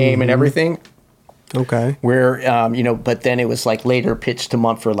 Name and everything. Okay. Where, but then it was like later pitched to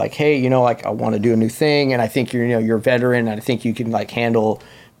Mumford, like, hey, like I want to do a new thing. And I think you're a veteran. And I think you can like handle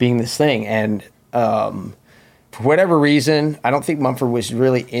being this thing. And for whatever reason, I don't think Mumford was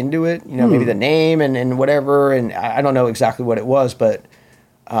really into it. Maybe the name and whatever. And I don't know exactly what it was, but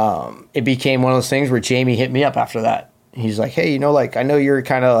it became one of those things where Jamie hit me up after that. He's like, hey, like I know you're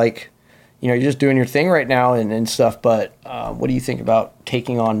kind of like, you're just doing your thing right now and stuff, but what do you think about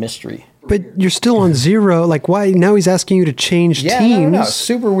taking on Mystery? But you're still on Zero. Like, why? Now he's asking you to change teams. No,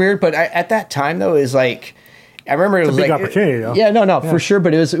 super weird. But at that time, though, is like, I remember it was a big like, opportunity, for sure.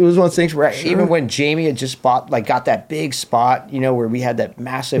 But it was one of those things where even when Jamie had just got that big spot, where we had that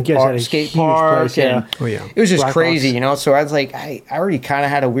massive skate park, and it was just crazy, So I was like, I already kind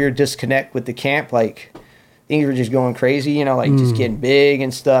of had a weird disconnect with the camp, like. Things were just going crazy, just getting big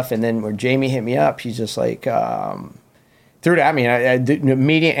and stuff. And then when Jamie hit me up, she's just like, threw it at me. The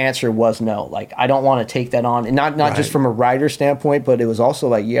immediate answer was no. Like, I don't want to take that on. And not just from a writer standpoint, but it was also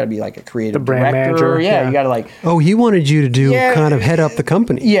like, you got to be like a creative brand director. Manager. Yeah, you got to like. Oh, he wanted you to do kind of head up the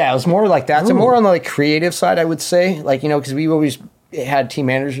company. Yeah, it was more like that. So more on the like creative side, I would say. Like, because we always had team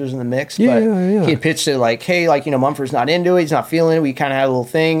managers in the mix. But he had pitched it like, hey, like, Mumford's not into it. He's not feeling it. We kind of had a little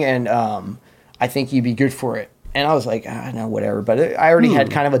thing. And, I think you'd be good for it. And I was like, no, whatever. But I already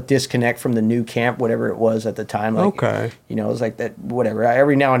had kind of a disconnect from the new camp, whatever it was at the time. Like, you know, it was like that, whatever.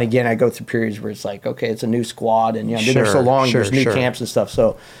 Every now and again, I go through periods where it's like, okay, it's a new squad. And, you know, I've been there so long, there's new camps and stuff.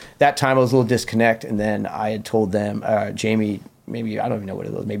 So that time I was a little disconnect. And then I had told them, Jamie, maybe, I don't even know what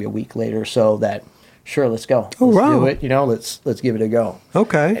it was, maybe a week later or so, that, sure, let's go. Let's do it. You know, let's give it a go.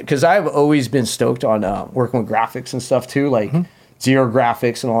 Okay. Because I've always been stoked on working with graphics and stuff too. Like, Zero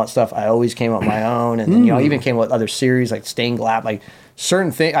graphics and all that stuff. I always came up my own, and then, you know, I even came up with other series like Stained Glass, like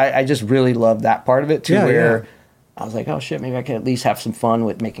certain things. I just really loved that part of it too, where I was like, oh shit, maybe I can at least have some fun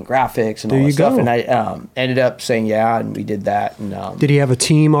with making graphics and all that stuff. And I ended up saying and we did that. And did he have a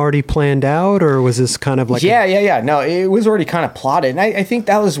team already planned out, or was this kind of like? Yeah. No, it was already kind of plotted, and I think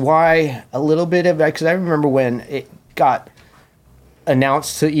that was why a little bit of that, because I remember when it got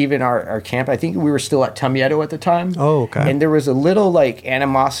announced to even our camp. I think we were still at Tumieto at the time. Oh, okay. And there was a little like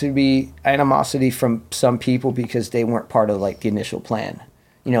animosity from some people because they weren't part of like the initial plan.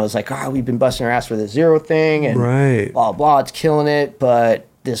 You know, it's like, we've been busting our ass for the Zero thing and blah blah, it's killing it, but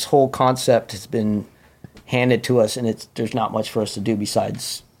this whole concept has been handed to us, and there's not much for us to do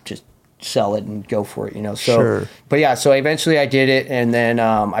besides just sell it and go for it, you know. So but yeah, so eventually I did it, and then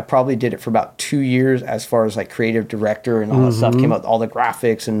I probably did it for about 2 years as far as like creative director and all that stuff. Came up with all the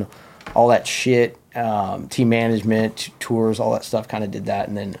graphics and all that shit, team management, tours, all that stuff, kind of did that.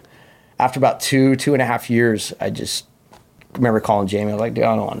 And then after about 2.5 years, I just remember calling Jamie. I was like, dude,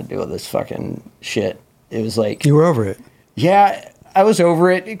 I don't want to do this fucking shit. It was like, you were over it. Yeah, I was over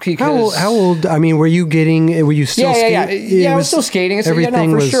it because how old? I mean, were you still skating? Yeah, I was still skating. And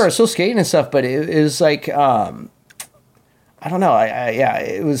everything for sure. I was still skating and stuff, but it was like, I don't know.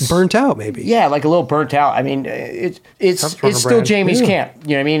 It was burnt out, maybe. Yeah, like a little burnt out. I mean, it's still Jamie's camp. You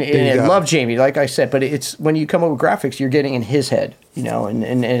know what I mean? And I love Jamie, like I said, but it's when you come up with graphics, you're getting in his head, you know,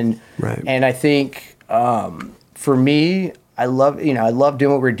 and I think for me, I love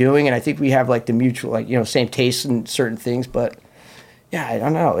doing what we're doing, and I think we have like the mutual, like, you know, same taste in certain things, but yeah, I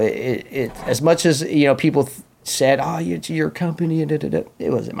don't know. It as much as, you know, people said, it's your company, and it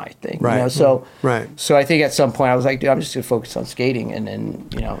wasn't my thing, you know. So so I think at some point I was like, dude, I'm just gonna focus on skating, and then,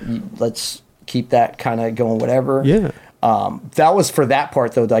 you know, let's keep that kind of going, whatever. Yeah. That was for that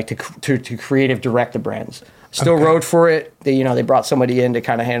part though, like to creative direct the brands. Still rode for it. They brought somebody in to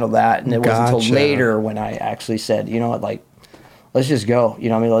kind of handle that, and it wasn't until later when I actually said, you know what, like, let's just go. You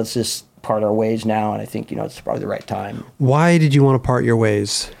know what I mean? Let's just part our ways now, and I think, you know, it's probably the right time. Why did you want to part your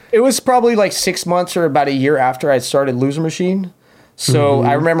ways? It was probably like 6 months or about a year after I started Loser Machine. So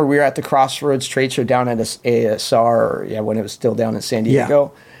I remember we were at the Crossroads trade show down at ASR, when it was still down in San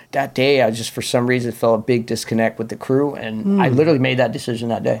Diego. Yeah. That day, I just, for some reason, felt a big disconnect with the crew, and I literally made that decision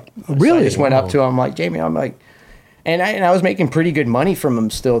that day. Really? So I just went up to him, like, Jamie, I'm like, and I was making pretty good money from him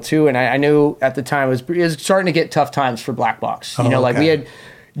still too, and I knew at the time it was starting to get tough times for Black Box. You know, like we had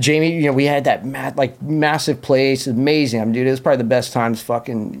Jamie, you know, we had that massive place, amazing. I mean, dude, it was probably the best times,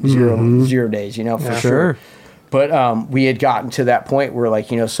 fucking zero days, you know, for sure. But we had gotten to that point where,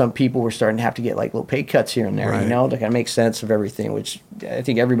 like, you know, some people were starting to have to get like little pay cuts here and there, you know, to kind of make sense of everything, which I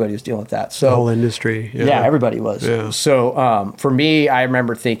think everybody was dealing with that. So the whole industry. Yeah, everybody was. Yeah. So for me, I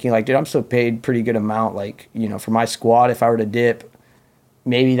remember thinking, like, dude, I'm still paid pretty good amount, like, you know, for my squad. If I were to dip,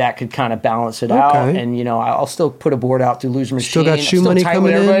 maybe that could kind of balance it out. And, you know, I'll still put a board out through Loser Machine. Still got shoe money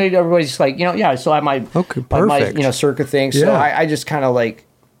coming in? Everybody's like, you know, I still have my, you know, circuit thing. So I just kind of like,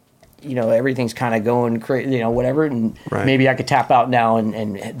 you know, everything's kind of going crazy, you know, whatever. And maybe I could tap out now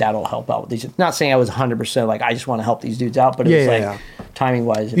and that'll help out with these. Not saying I was 100% like, I just want to help these dudes out, but it was like, timing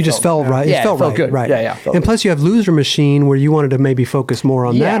wise, you just felt right. Yeah, it felt good. Right. Yeah. And plus, you have Loser Machine where you wanted to maybe focus more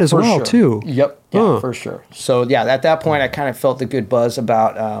on that as well, too. Yep. Yeah, for sure. So at that point, I kind of felt the good buzz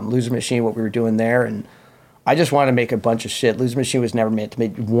about Loser Machine, what we were doing there, and I just wanted to make a bunch of shit. Loser Machine was never meant to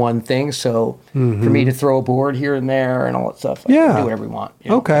make one thing, so for me to throw a board here and there and all that stuff, do whatever we want.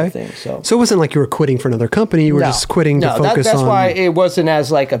 You know, kind of thing. So it wasn't like you were quitting for another company. You were just quitting to focus on. That's why it wasn't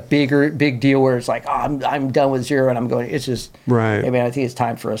as like a big deal where it's like, I'm done with Zero and I'm going. It's just I mean, I think it's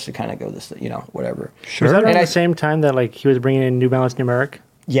time for us to kind of go this, you know, whatever. Sure. Was that around the same time that like he was bringing in New Balance Numeric?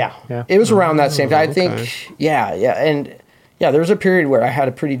 Yeah. It was around that same time. I think. And there was a period where I had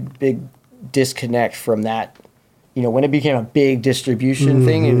a pretty big disconnect from that. You know, when it became a big distribution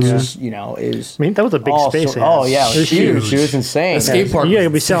thing, it was just, you know, it was. I mean, that was a big space. It was huge. It was insane. The skate park. Yeah,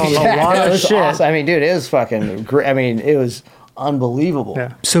 you'd be selling a lot of shit. Awesome. I mean, dude, it was fucking great. I mean, it was unbelievable.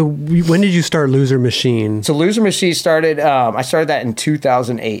 Yeah. So when did you start Loser Machine? So Loser Machine started, I started that in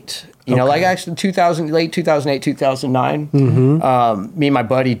 2008. You know, like actually late 2008, 2009. Me and my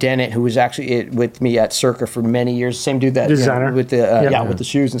buddy Dennett, who was actually with me at Circa for many years, same dude that designer with the with the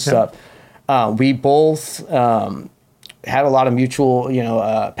shoes and stuff. we both had a lot of mutual,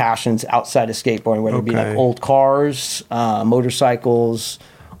 passions outside of skateboarding, whether it be like old cars, motorcycles,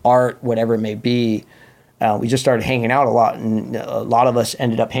 art, whatever it may be. We just started hanging out a lot, and a lot of us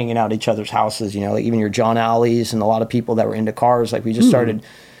ended up hanging out at each other's houses, like even your John Alleys and a lot of people that were into cars. Like we just started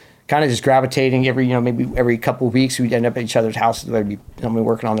kind of just gravitating maybe every couple of weeks we'd end up at each other's houses. They'd be somebody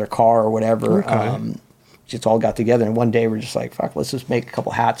working on their car or whatever. Just all got together, and one day we're just like, fuck, let's just make a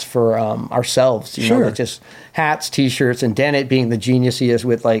couple hats for ourselves, like just hats, t-shirts, and then it being the genius he is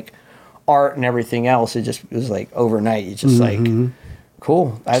with like art and everything else, it was like overnight. It's just like,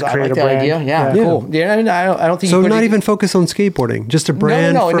 cool. I like that idea. Yeah, cool. Yeah, I don't think so. Not even focus on skateboarding, just a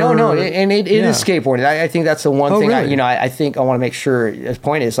brand. No. And it is skateboarding. I think that's the one thing. Really? I think I want to make sure. The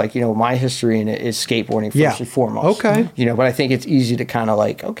point is like my history in it is skateboarding first and foremost. Okay. But I think it's easy to kind of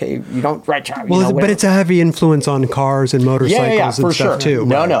like you don't write. Well, but it's a heavy influence on cars and motorcycles and stuff too.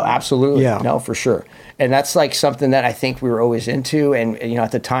 No, absolutely. Yeah. No, for sure. And that's like something that I think we were always into. And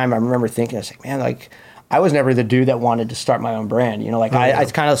at the time, I remember thinking, I was like, man, like. I was never the dude that wanted to start my own brand. I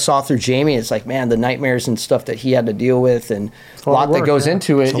kind of saw through Jamie. It's like, man, the nightmares and stuff that he had to deal with and a lot that goes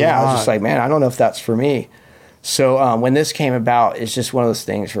into it. I was just like, man, I don't know if that's for me. So when this came about, it's just one of those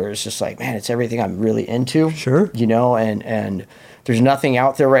things where it's just like, man, it's everything I'm really into. Sure. And there's nothing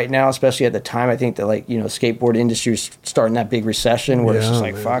out there right now, especially at the time. I think that skateboard industry is starting that big recession where it's just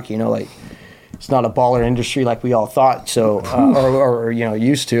like, fuck, it's not a baller industry like we all thought. So, or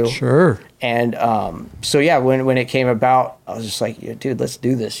used to. Sure. And when it came about, I was just like, dude, let's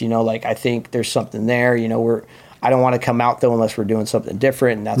do this. I think there's something there. I don't want to come out though unless we're doing something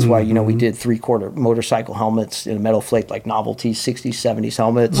different. And that's why, we did 3/4 motorcycle helmets in a metal flake, like novelty 60s, 70s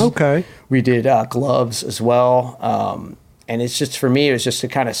helmets. Okay. We did gloves as well. And it's just, for me, it was just to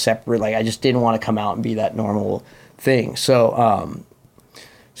kind of separate. Like, I just didn't want to come out and be that normal thing. So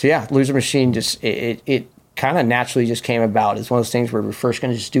Loser Machine just, it kind of naturally just came about. It's one of those things where we're first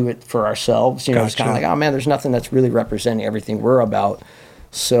going to just do it for ourselves. It's kind of like, oh man, there's nothing that's really representing everything we're about.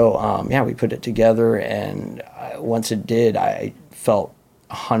 So we put it together, and once it did, I felt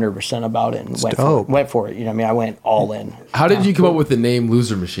 100% about it and went for it. I went all in. How did you come up with the name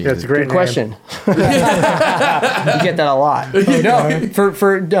Loser Machine? That's a great question. You get that a lot.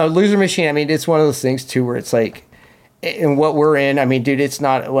 For Loser Machine, it's one of those things too where it's like, and what we're in, dude, it's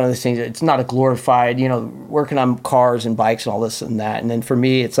not one of those things. It's not a glorified, working on cars and bikes and all this and that. And then for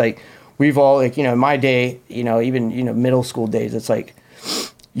me, it's like we've all, in my day, even middle school days, it's like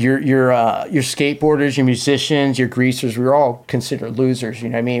your skateboarders, your musicians, your greasers, we were all considered losers.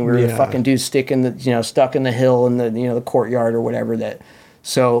 We were the fucking dudes stuck in the hill in the courtyard or whatever. That.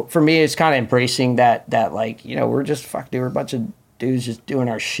 So for me, it's kind of embracing that we're just we're a bunch of dudes just doing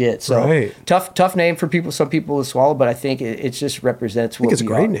our shit. So tough name for people, some people to swallow, but I think it just represents what we are. It's a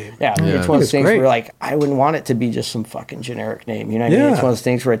great name. Yeah, it's one of those things where I wouldn't want it to be just some fucking generic name. It's one of those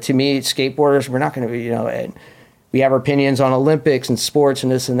things where to me, skateboarders, we're not going to be, and we have our opinions on Olympics and sports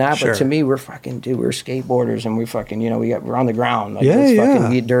and this and that, but to me, we're skateboarders and we fucking, we're on the ground.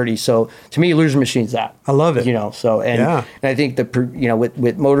 Fucking get dirty. So to me, Loser Machine's that. I love it. And I think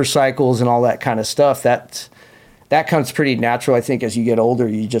with motorcycles and all that kind of stuff, that comes pretty natural. I think as you get older,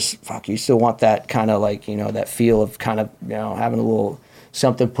 you just you still want that kind of that feel of kind of having a little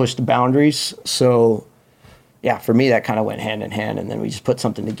something push the boundaries. So for me that kind of went hand in hand, and then we just put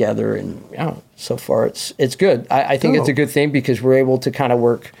something together, and so far it's good. I think it's a good thing because we're able to kind of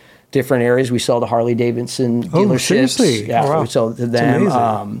work different areas. We sell to Harley Davidson dealerships. Seriously? Yeah, wow. We sell to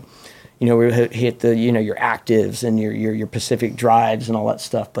them. We hit the your Actives and your Pacific Drives and all that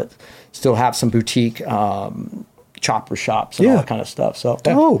stuff, but still have some boutique chopper shops and all that kind of stuff. So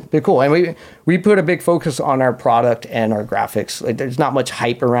pretty cool. And we put a big focus on our product and our graphics. There's not much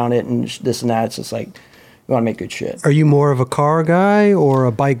hype around it and this and that. It's just like we want to make good shit. Are you more of a car guy or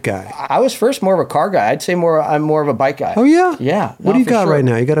a bike guy? I was first more of a car guy. I'd say I'm more of a bike guy. Oh yeah? Yeah. What do you got right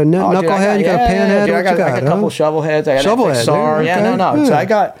now? You got a knucklehead, you got a panhead? Dude, I got a couple shovel heads. I got an XR.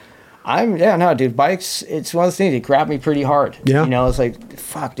 Yeah, no. Dude, bikes, it's one of those things that grabbed me pretty hard. Yeah. It's like,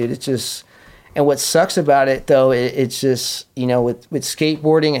 fuck, dude, it's just... And what sucks about it, though, it's just, with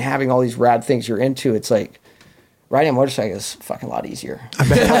skateboarding and having all these rad things you're into, it's like riding a motorcycle is fucking a lot easier. I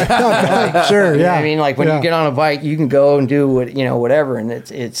bet. Sure, yeah. When you get on a bike, you can go and do whatever, and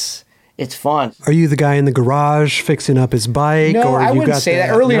it's fun. Are you the guy in the garage fixing up his bike? No, I wouldn't say that.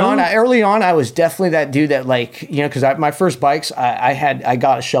 Early on, I was definitely that dude that because my first bikes, I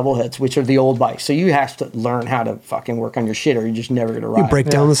got shovel heads, which are the old bikes. So you have to learn how to fucking work on your shit, or you're just never gonna ride. You break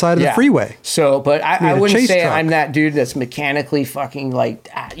down the side of the freeway. So, but I wouldn't say I'm that dude that's mechanically fucking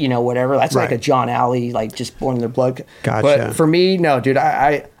whatever. That's like a John Alley, just born in their blood. Gotcha. But for me, no, dude,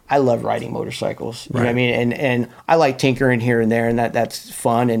 I I love riding motorcycles. You know what I mean? And I like tinkering here and there, and that's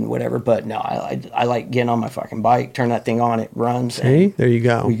fun and whatever. But no, I like getting on my fucking bike, turn that thing on, it runs. Hey, there you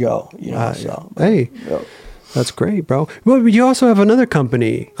go. We go. You know. So hey. That's great, bro. Well, you also have another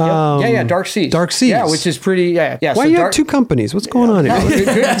company. Yeah, Dark Seas. Dark Seas. Yeah, which is pretty, yeah. Why so you have two companies? What's going on here?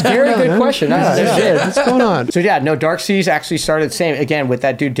 It's a very good question. What's going on? So, Dark Seas actually started the same, again, with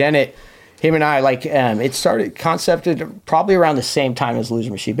that dude, Dennett. Him and I, it started concepted probably around the same time as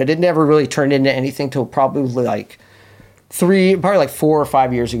Loser Machine, but it never really turned into anything till probably probably 4 or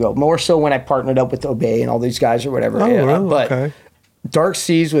 5 years ago. More so when I partnered up with Obey and all these guys or whatever. Okay. Dark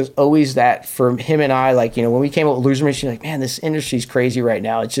Seas was always that for him and I, when we came up with Loser Machine, man, this industry's crazy right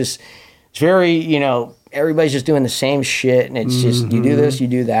now. It's very, everybody's just doing the same shit, and it's just, you do this, you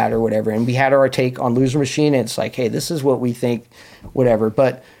do that, or whatever. And we had our take on Loser Machine, and it's like, hey, this is what we think, whatever.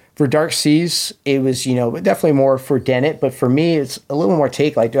 But for Dark Seas, it was, definitely more for Dennett, but for me, it's a little more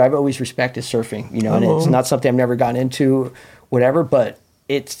take. Dude, I've always respected surfing, and it's not something I've never gotten into, whatever, but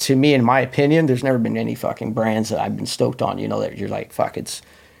it's, to me, in my opinion, there's never been any fucking brands that I've been stoked on, that you're like, fuck, it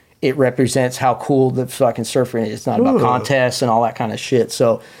represents how cool the fucking surfing is. It's not about contests and all that kind of shit.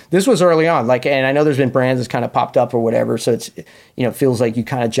 So this was early on, and I know there's been brands that's kind of popped up or whatever, so it's, it feels like you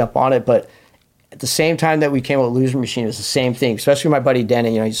kind of jump on it, but at the same time that we came up with Loser Machine, it was the same thing, especially my buddy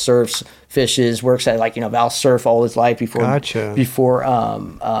Dennett, he surfs, fishes, works at Val Surf all his life before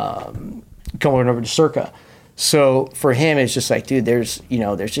going over to Circa. So for him, it's just like, dude, there's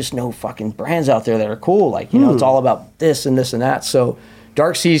just no fucking brands out there that are cool. It's all about this and this and that. So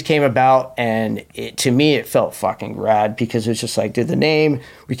Dark Seas came about, and to me, it felt fucking rad because it was just like, dude, the name,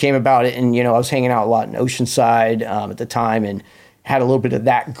 we came about it, and, I was hanging out a lot in Oceanside at the time and had a little bit of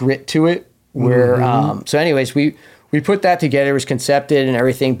that grit to it where, so anyways, we put that together, it was concepted and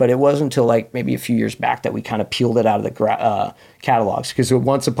everything, but it wasn't until maybe a few years back that we kind of peeled it out of the catalogs, because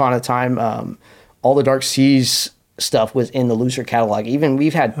once upon a time, all the Dark Seas stuff was in the Loser catalog. Even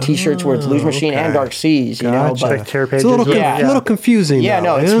we've had T-shirts where it's Loser Machine and Dark Seas, but like it's a little confusing.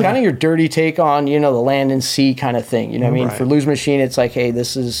 Yeah, it's kind of your dirty take on, the land and sea kind of thing. You know what I mean? For Loser Machine, it's like, hey,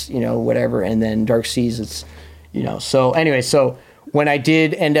 this is, whatever. And then Dark Seas, it's, so anyway, so when I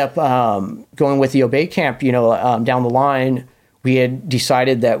did end up going with the Obey Camp, down the line, we had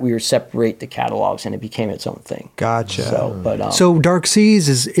decided that we would separate the catalogs, and it became its own thing. Gotcha. So Dark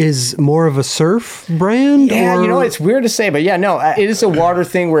Seas is more of a surf brand? Yeah, or? It's weird to say, but it is a water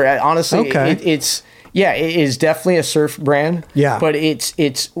thing where honestly, it is definitely a surf brand. Yeah. But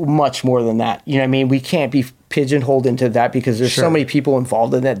it's much more than that. You know what I mean? We can't be pigeonholed into that because there's so many people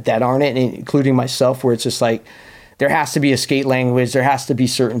involved in that aren't it, including myself, where it's just like, there has to be a skate language. There has to be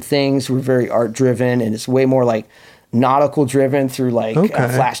certain things. We're very art driven, and it's way more nautical driven through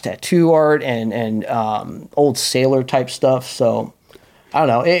flash tattoo art and old sailor type stuff. So I don't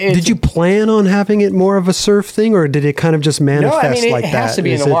know. Did you plan on having it more of a surf thing, or did it kind of just manifest like that? It has to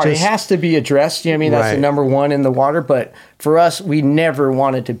be in the water. It has to be addressed. You know what I mean? That's the number one in the water. But for us, we never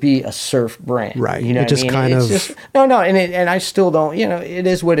wanted to be a surf brand. Right. You know what I mean? It's just no. And I still don't. It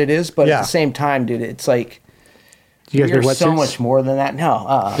is what it is. But at the same time, dude, it's like, you're so much more than that. No.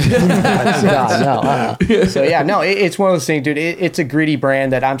 So it's one of those things, dude. It's a gritty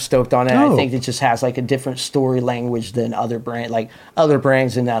brand that I'm stoked on, and I think it just has a different story language than other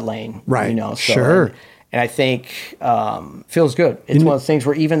brands in that lane. Right. So, and I think feels good. It's one of those things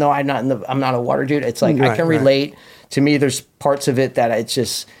where even though I'm not a water dude, it's like I can relate. To me, there's parts of it that it's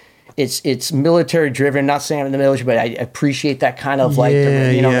just. It's military driven. Not saying I'm in the military, but I appreciate that kind of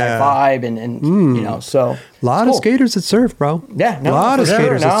that vibe and so a lot of skaters that surf, bro. Yeah, a lot of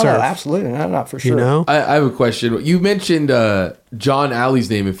skaters that surf. No, absolutely, not for sure. I have a question. You mentioned John Alley's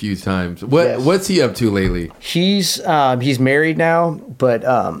name a few times. What's he up to lately? He's married now, but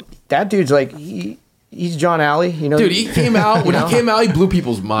that dude's he's John Alley. Dude, he came out when he came out. He blew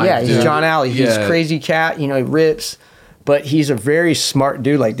people's minds. Yeah, he's John Alley. He's a crazy cat. He rips. But he's a very smart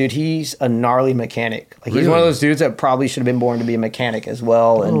dude. He's a gnarly mechanic. He's one of those dudes that probably should have been born to be a mechanic as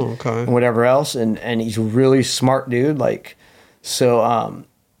well, and whatever else. And he's a really smart dude. He's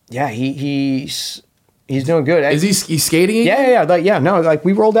doing good. Is he's skating again? Yeah.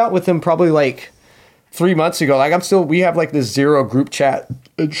 We rolled out with him probably 3 months ago. We have this Zero group chat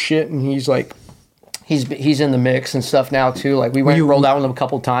and shit, and he's He's in the mix and stuff now too. We rolled out with him a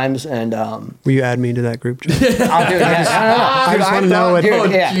couple times, and will you add me to that group chat? I'll do it. I just want to know what.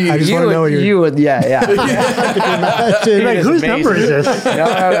 I just want to know what you would. Yeah. Whose number is this?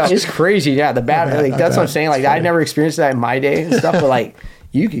 No. It's crazy. Yeah, the bad. That's what I'm saying. I never experienced that in my day and stuff, but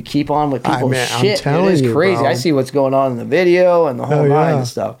you could keep on with people's shit. It is crazy. Bro. I see what's going on in the video and the whole nine and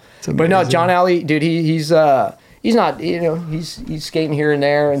stuff. But no, John Alley, dude, he's he's not, he's skating here and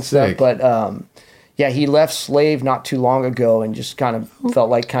there and stuff. But yeah, he left Slave not too long ago and just kind of felt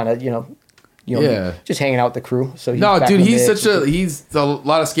like just hanging out with the crew. So he's a lot of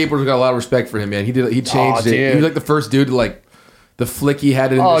skateboarders got a lot of respect for him, man. He changed it. He was like the first dude to like the flick he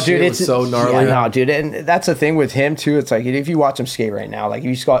had in the shit was so gnarly. Yeah, no, dude, and that's the thing with him too. It's like if you watch him skate right now, like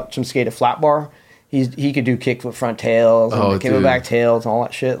if you watch him skate a flat bar, he could do kickflip front tails, and kickflip back tails, and all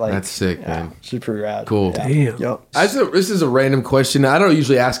that shit. Like that's sick, man. Super rad. Cool. Yeah. Damn. Yep. This is a random question. I don't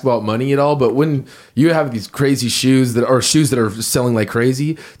usually ask about money at all, but when you have these crazy shoes that are selling like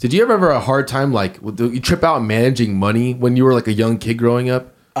crazy, did you ever have a hard time like you trip out managing money when you were like a young kid growing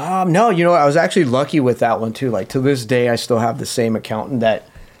up? No, I was actually lucky with that one too. Like to this day, I still have the same accountant that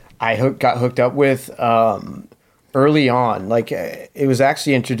I got hooked up with early on. Like it was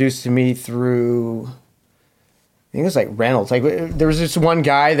actually introduced to me through, I think it was like Reynolds. Like there was this one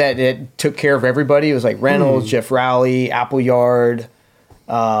guy that took care of everybody. It was like Reynolds, Jeff Rowley, Appleyard,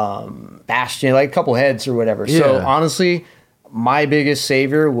 Bastion, like a couple heads or whatever. Yeah. So honestly, my biggest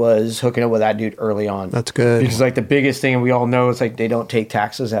savior was hooking up with that dude early on. That's good. Because like the biggest thing, and we all know, is like they don't take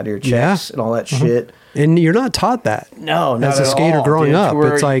taxes out of your checks and all that shit. And you're not taught that. No, not as a skater all, growing up.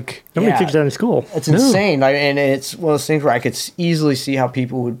 It's like nobody teaches that in school. It's insane. Like, and it's one of those things where I could easily see how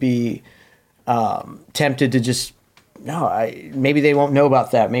people would be tempted to just maybe they won't know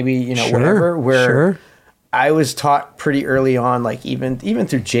about that. Maybe whatever. Where I was taught pretty early on, like even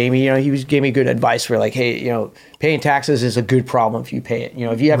through Jamie, he gave me good advice where like, hey, paying taxes is a good problem if you pay it.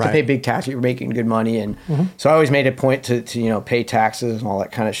 If you have to pay big taxes, you're making good money. And so I always made a point to pay taxes and all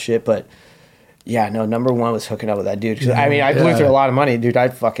that kind of shit. But yeah, no, number one was hooking up with that dude. 'Cause, I mean, I blew through a lot of money, dude.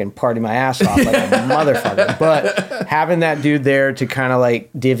 I'd fucking party my ass off like a motherfucker. But having that dude there to kind of like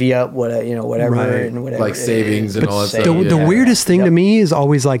divvy up whatever and whatever, like savings and all that stuff. The weirdest thing to me is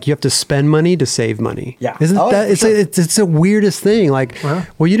always like you have to spend money to save money. Yeah, isn't that? It's the weirdest thing. Like,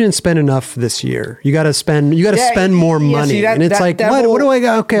 well, you didn't spend enough this year. You got to spend. You got to spend more money. And it's like, what do I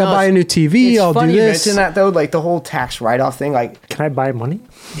got? Okay, I'll buy a new TV. I'll do this. You mentioned that though, like the whole tax write-off thing. Like, can I buy money?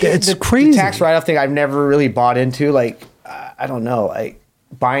 It's crazy. The tax write-off thing I've never really bought into. Like, I don't know, like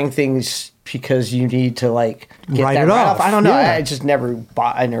buying things because you need to like get write that it off. I don't know. I just never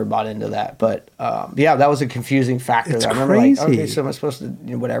bought into that. But that was a confusing factor. It's I remember crazy. like, okay, so am I supposed to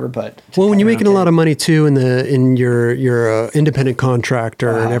whatever? But when you're making a lot of money too in your independent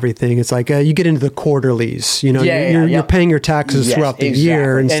contractor and everything, it's like you get into the quarterlies. You're paying your taxes throughout the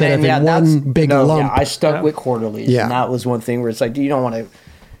year instead of in one big lump. Yeah, I stuck with quarterlies, and that was one thing where it's like, you don't want to.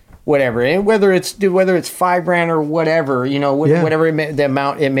 Whatever, and whether it's $5,000 or whatever, whatever the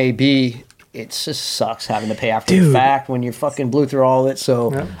amount it may be, it just sucks having to pay after the fact when you fucking blew through all of it.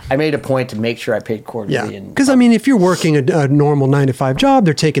 So I made a point to make sure I paid quarterly. Yeah, because I mean, if you're working a normal 9-to-5 job,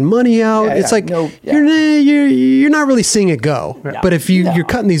 they're taking money out. It's like you're not really seeing it go. Yeah. But if you're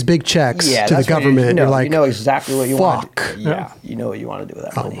cutting these big checks to the government, you're like, you know exactly what you want. Yeah, you know what you want to do with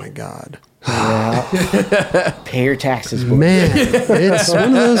that money. Oh my god. Pay your taxes, boy. Man, it's one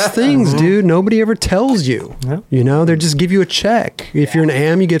of those things, dude. Nobody ever tells you. They just give you a check. If you're an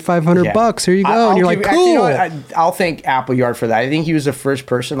AM, you get $500. Here you go, and you're like, cool. I'll thank Appleyard for that. I think he was the first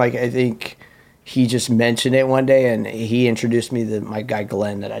person. Like, I think he just mentioned it one day, and he introduced me to my guy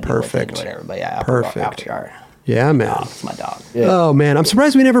Glenn that I did with and whatever. But yeah, Appleyard. Yeah, man. It's my dog. Yeah. Oh, man. I'm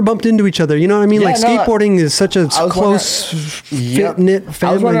surprised we never bumped into each other. You know what I mean? Skateboarding is such a close, fit-knit family.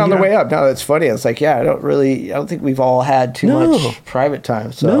 I was wondering on the way up. No, it's funny. It's like, I don't think we've all had too much private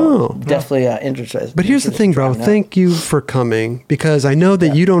time. So definitely interested. But here's the thing, bro. Thank you for coming, because I know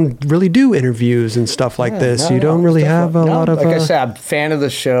that you don't really do interviews and stuff like this. You don't really have a lot of... Like I said, I'm a fan of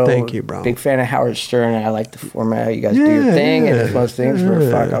the show. Thank you, bro. Big fan of Howard Stern, and I like the format. You guys do your thing, and it's most things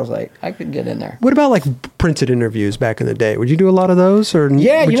where I was like, I could get in there. What about like printed interviews back in the day? Would you do a lot of those? Or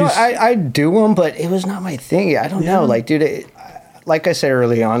I do them, but it was not my thing. I don't know. Like, dude, like I said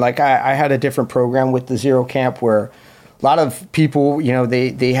early on, like I had a different program with the Zero Camp where a lot of people,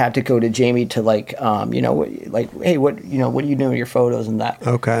 they had to go to Jamie to like, hey, what are you doing with your photos and that?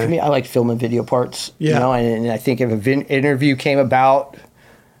 Okay. For me, I like film and video parts, and I think if an interview came about,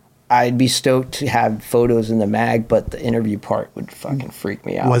 I'd be stoked to have photos in the mag, but the interview part would fucking freak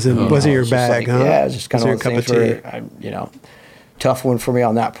me out. Wasn't your bag, huh? Yeah, it was just kind of things where, tough one for me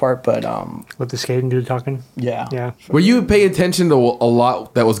on that part, but... With the skating dude talking? Yeah. Were you paying attention to a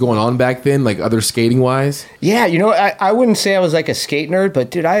lot that was going on back then, like other skating-wise? Yeah, I wouldn't say I was like a skate nerd, but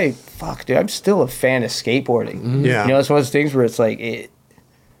dude, I'm still a fan of skateboarding. Mm-hmm. Yeah. It's one of those things where it's like...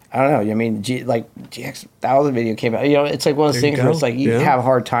 I don't know. I mean, GX1000 video came out. It's like one of those things where it's like you have a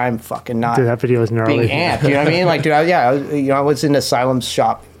hard time fucking not that video is gnarly. being amped. You know what I mean? Like, dude, I was in Asylum's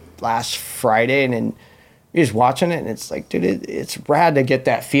shop last Friday, and you're just watching it, and it's like, dude, it's rad to get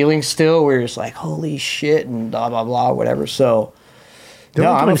that feeling still where it's like, holy shit, and blah, blah, blah, whatever. So, They're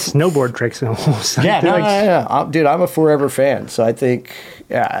doing snowboard tricks almost. Yeah, dude, I'm a forever fan. So I think,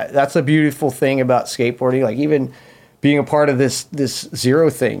 that's a beautiful thing about skateboarding. Like, even being a part of this zero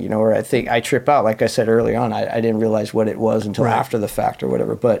thing, where I think I trip out, like I said early on, I didn't realize what it was until after the fact or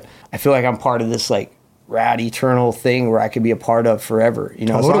whatever. But I feel like I'm part of this, like, rad eternal thing where I could be a part of forever. As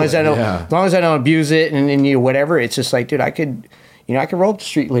long as I don't abuse it and whatever, it's just like, dude, I could roll up the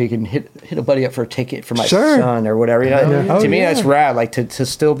street league and hit a buddy up for a ticket for my son or whatever. To me, that's rad. Like to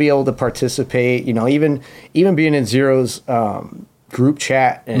still be able to participate. Even being in Zero's group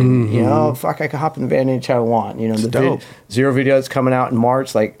chat and I could hop in the van anytime I want. The Zero video that's coming out in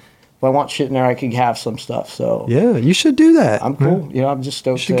March, like. If I want shit in there, I could have some stuff. So yeah, you should do that. I'm cool. I'm just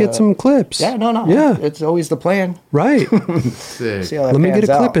stoked. You should get some clips. Yeah, no. Yeah, it's always the plan. Right. See how that Let me get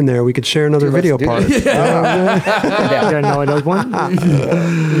a clip in there. We could share another video part. Yeah, no, I know one.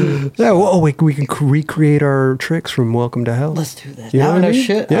 Yeah. Well, we can recreate our tricks from Welcome to Hell. Let's do that. You know what I mean?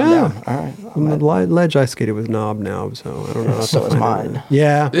 Shit. Yeah. All right. On the ledge I skated with Knob now, so I don't know. So is mine.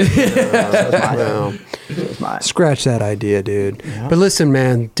 Yeah. So Well, is mine. scratch that idea, dude. Yeah. But listen,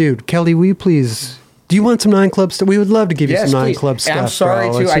 man, dude, Kelly, will you please? Do you want some 9 Club stuff? We would love to give you some 9 Club stuff. I'm sorry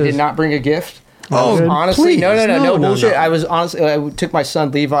bro. too. I did not bring a gift. Oh, honestly, please. no bullshit. I was honestly. I took my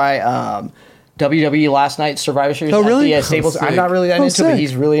son Levi. WWE last night Survivor Series. Oh, really? At Staples. I'm not really that into it, but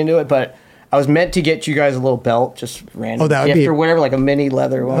he's really into it. But I was meant to get you guys a little belt, just random gift or whatever, like a mini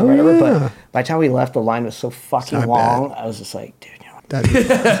leather one or whatever. Yeah. But by the time we left, the line was so fucking long. Bad. I was just like, dude. No.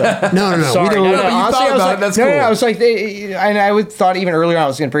 Sorry. Honestly, I was like, that's cool. I was like, I thought even earlier on I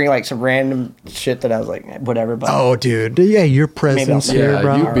was going to bring like some random shit that I was like, whatever. But oh, dude, yeah, your presence here,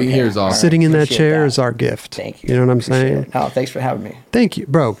 bro. You being here is awesome. Sitting in that chair is our gift. Thank you. You know what I'm saying? No, thanks for having me. Thank you,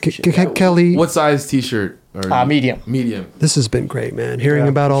 bro. Kelly, what size T-shirt? Medium. Medium. This has been great, man. Hearing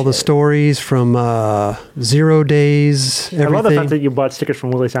about all the stories from 0 days, everything. I love the fact that you bought stickers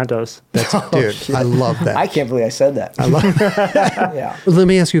from Willie Santos. Dude, I love that. I can't believe I said that. I love Yeah. Let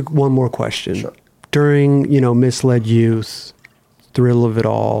me ask you one more question. Sure. During, misled youth, thrill of it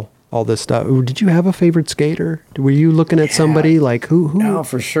all this stuff, did you have a favorite skater? Were you looking at somebody like who? No,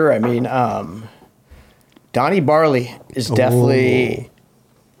 for sure. I mean, Donnie Barley is definitely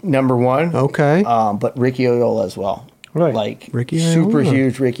number one. Okay. But Ricky Oyola as well. Right. Like, Ricky super Oyola.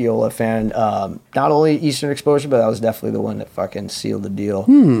 huge Ricky Oyola fan. Not only Eastern exposure, but that was definitely the one that fucking sealed the deal.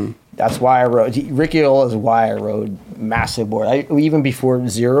 That's why I rode. Ricky Oyola is why I rode massive board. Even before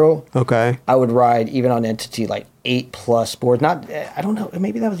Zero, Okay. I would ride even on Entity like 8+ boards. Not, I don't know.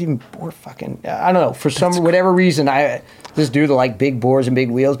 Maybe that was even board fucking. I don't know. For whatever reason, I just do the like big boards and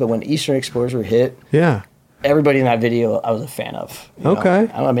big wheels. But when Eastern exposure hit, Yeah. everybody in that video I was a fan of. Okay. I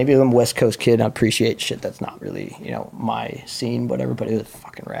don't know, maybe I'm a West Coast kid and I appreciate shit that's not really, my scene, whatever, but it was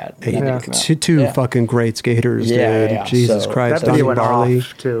fucking rad. Two fucking great skaters, dude. Yeah. Jesus So, Christ. That video Donnie went Barley.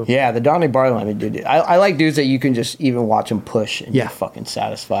 off, too. Yeah, the Donnie Barley one, I mean, dude, I like dudes that you can just even watch them push and Yeah. be fucking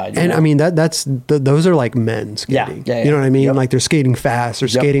satisfied. And I mean, those are like men skating. Yeah. You know what I mean? Yep. Like they're skating fast, they're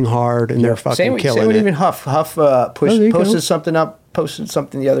skating hard, and they're fucking same killing with it. even Huff. Huff there you go. posted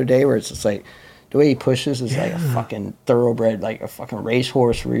something the other day where it's just like, the way he pushes is like a fucking thoroughbred, like a fucking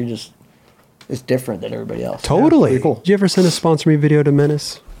racehorse where it's different than everybody else. Totally. Yeah, cool. Did you ever send a sponsor me video to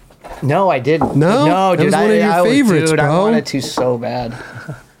Menace? No, I didn't. No? No, That dude. was one of your favorites, bro. I wanted to so bad.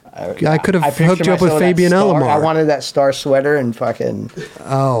 I could have picture hooked you up with myself Fabian that star. Elamar. I wanted that star sweater and fucking.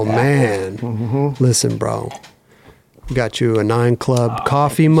 Oh, man. Listen, bro. Got you a 9 Club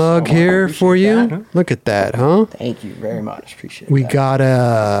coffee mug here for you. that. Look at that, huh? Thank you very much. Appreciate it. We got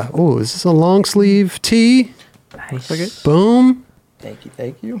is this a long sleeve tee? Nice. Boom. Thank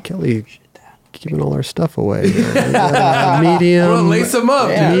you. Kelly giving all our stuff away. Medium. Well, lace them up,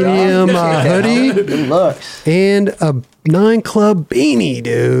 Yeah, dude. medium hoodie. Good looks. And a 9 Club beanie,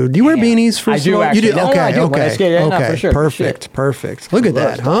 dude. Do you wear beanies for I do slow- actually. You do? No, Okay, I do. When I okay. skate, yeah, no, okay. for sure, for sure. Perfect. Look at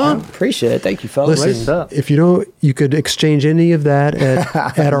that, huh? Appreciate it. Thank you, fellas. Listen, up. if you don't, you could exchange any of that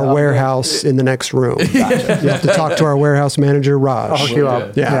at our warehouse in the next room. You have to talk to our warehouse manager, Raj. I'll hook you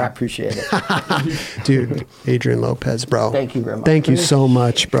up. Yeah. I appreciate it. Dude, Adrian Lopez, bro. Thank you very much. Thank you so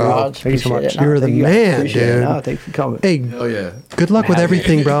much, bro. Raj, Thank you so appreciate much. it. You're the Thank you. man, Appreciate it. dude. No, thanks for coming. Hey, Oh yeah. good luck with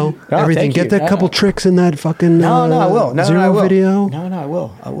everything, bro. No, Everything. thank Get you. that couple tricks in that fucking No, I will. No, Zero I will. video. No, I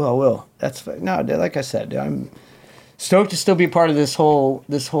will. I will. That's no. Like I said, I'm stoked to still be part of this whole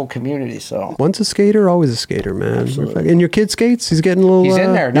community. So Once a skater, always a skater, man. And your kid skates? He's getting a little. he's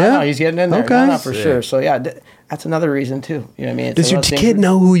in there. No, yeah? he's getting in there. Okay. No, for sure. So yeah, that's another reason too. You know what I mean? It's Does one your of those things kid where-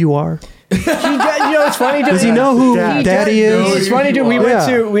 know who you are? It's funny. Does he know who Daddy is? It's funny, dude. We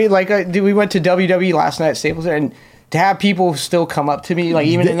went to WWE last night at Staples Center, and to have people still come up to me, like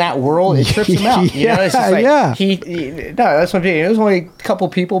even in that world, it trips him out. You know, it's just like that's what I'm saying. It was only a couple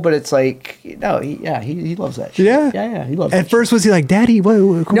people, but it's like he loves that shit. Yeah, he loves. At first, was he like, Daddy? What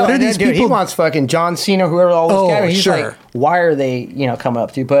are these people? He wants fucking John Cena, whoever all those guys. He's like, why are they coming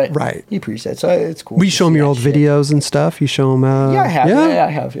up to? But he appreciates it, so it's cool. We show him your old videos and stuff. You show him. I have. Yeah, I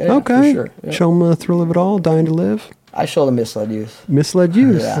have. Yeah, okay, for sure. Yeah. Show him the thrill of it all, dying to live. I show the misled youth. Misled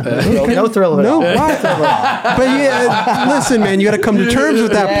youth. Yeah. No thrill of it all. But listen, man, you got to come to terms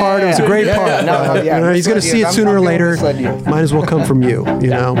with that part. It was a great part. He's going to see it sooner or later. Might as well come from you,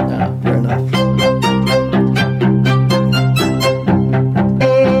 you know? Fair enough.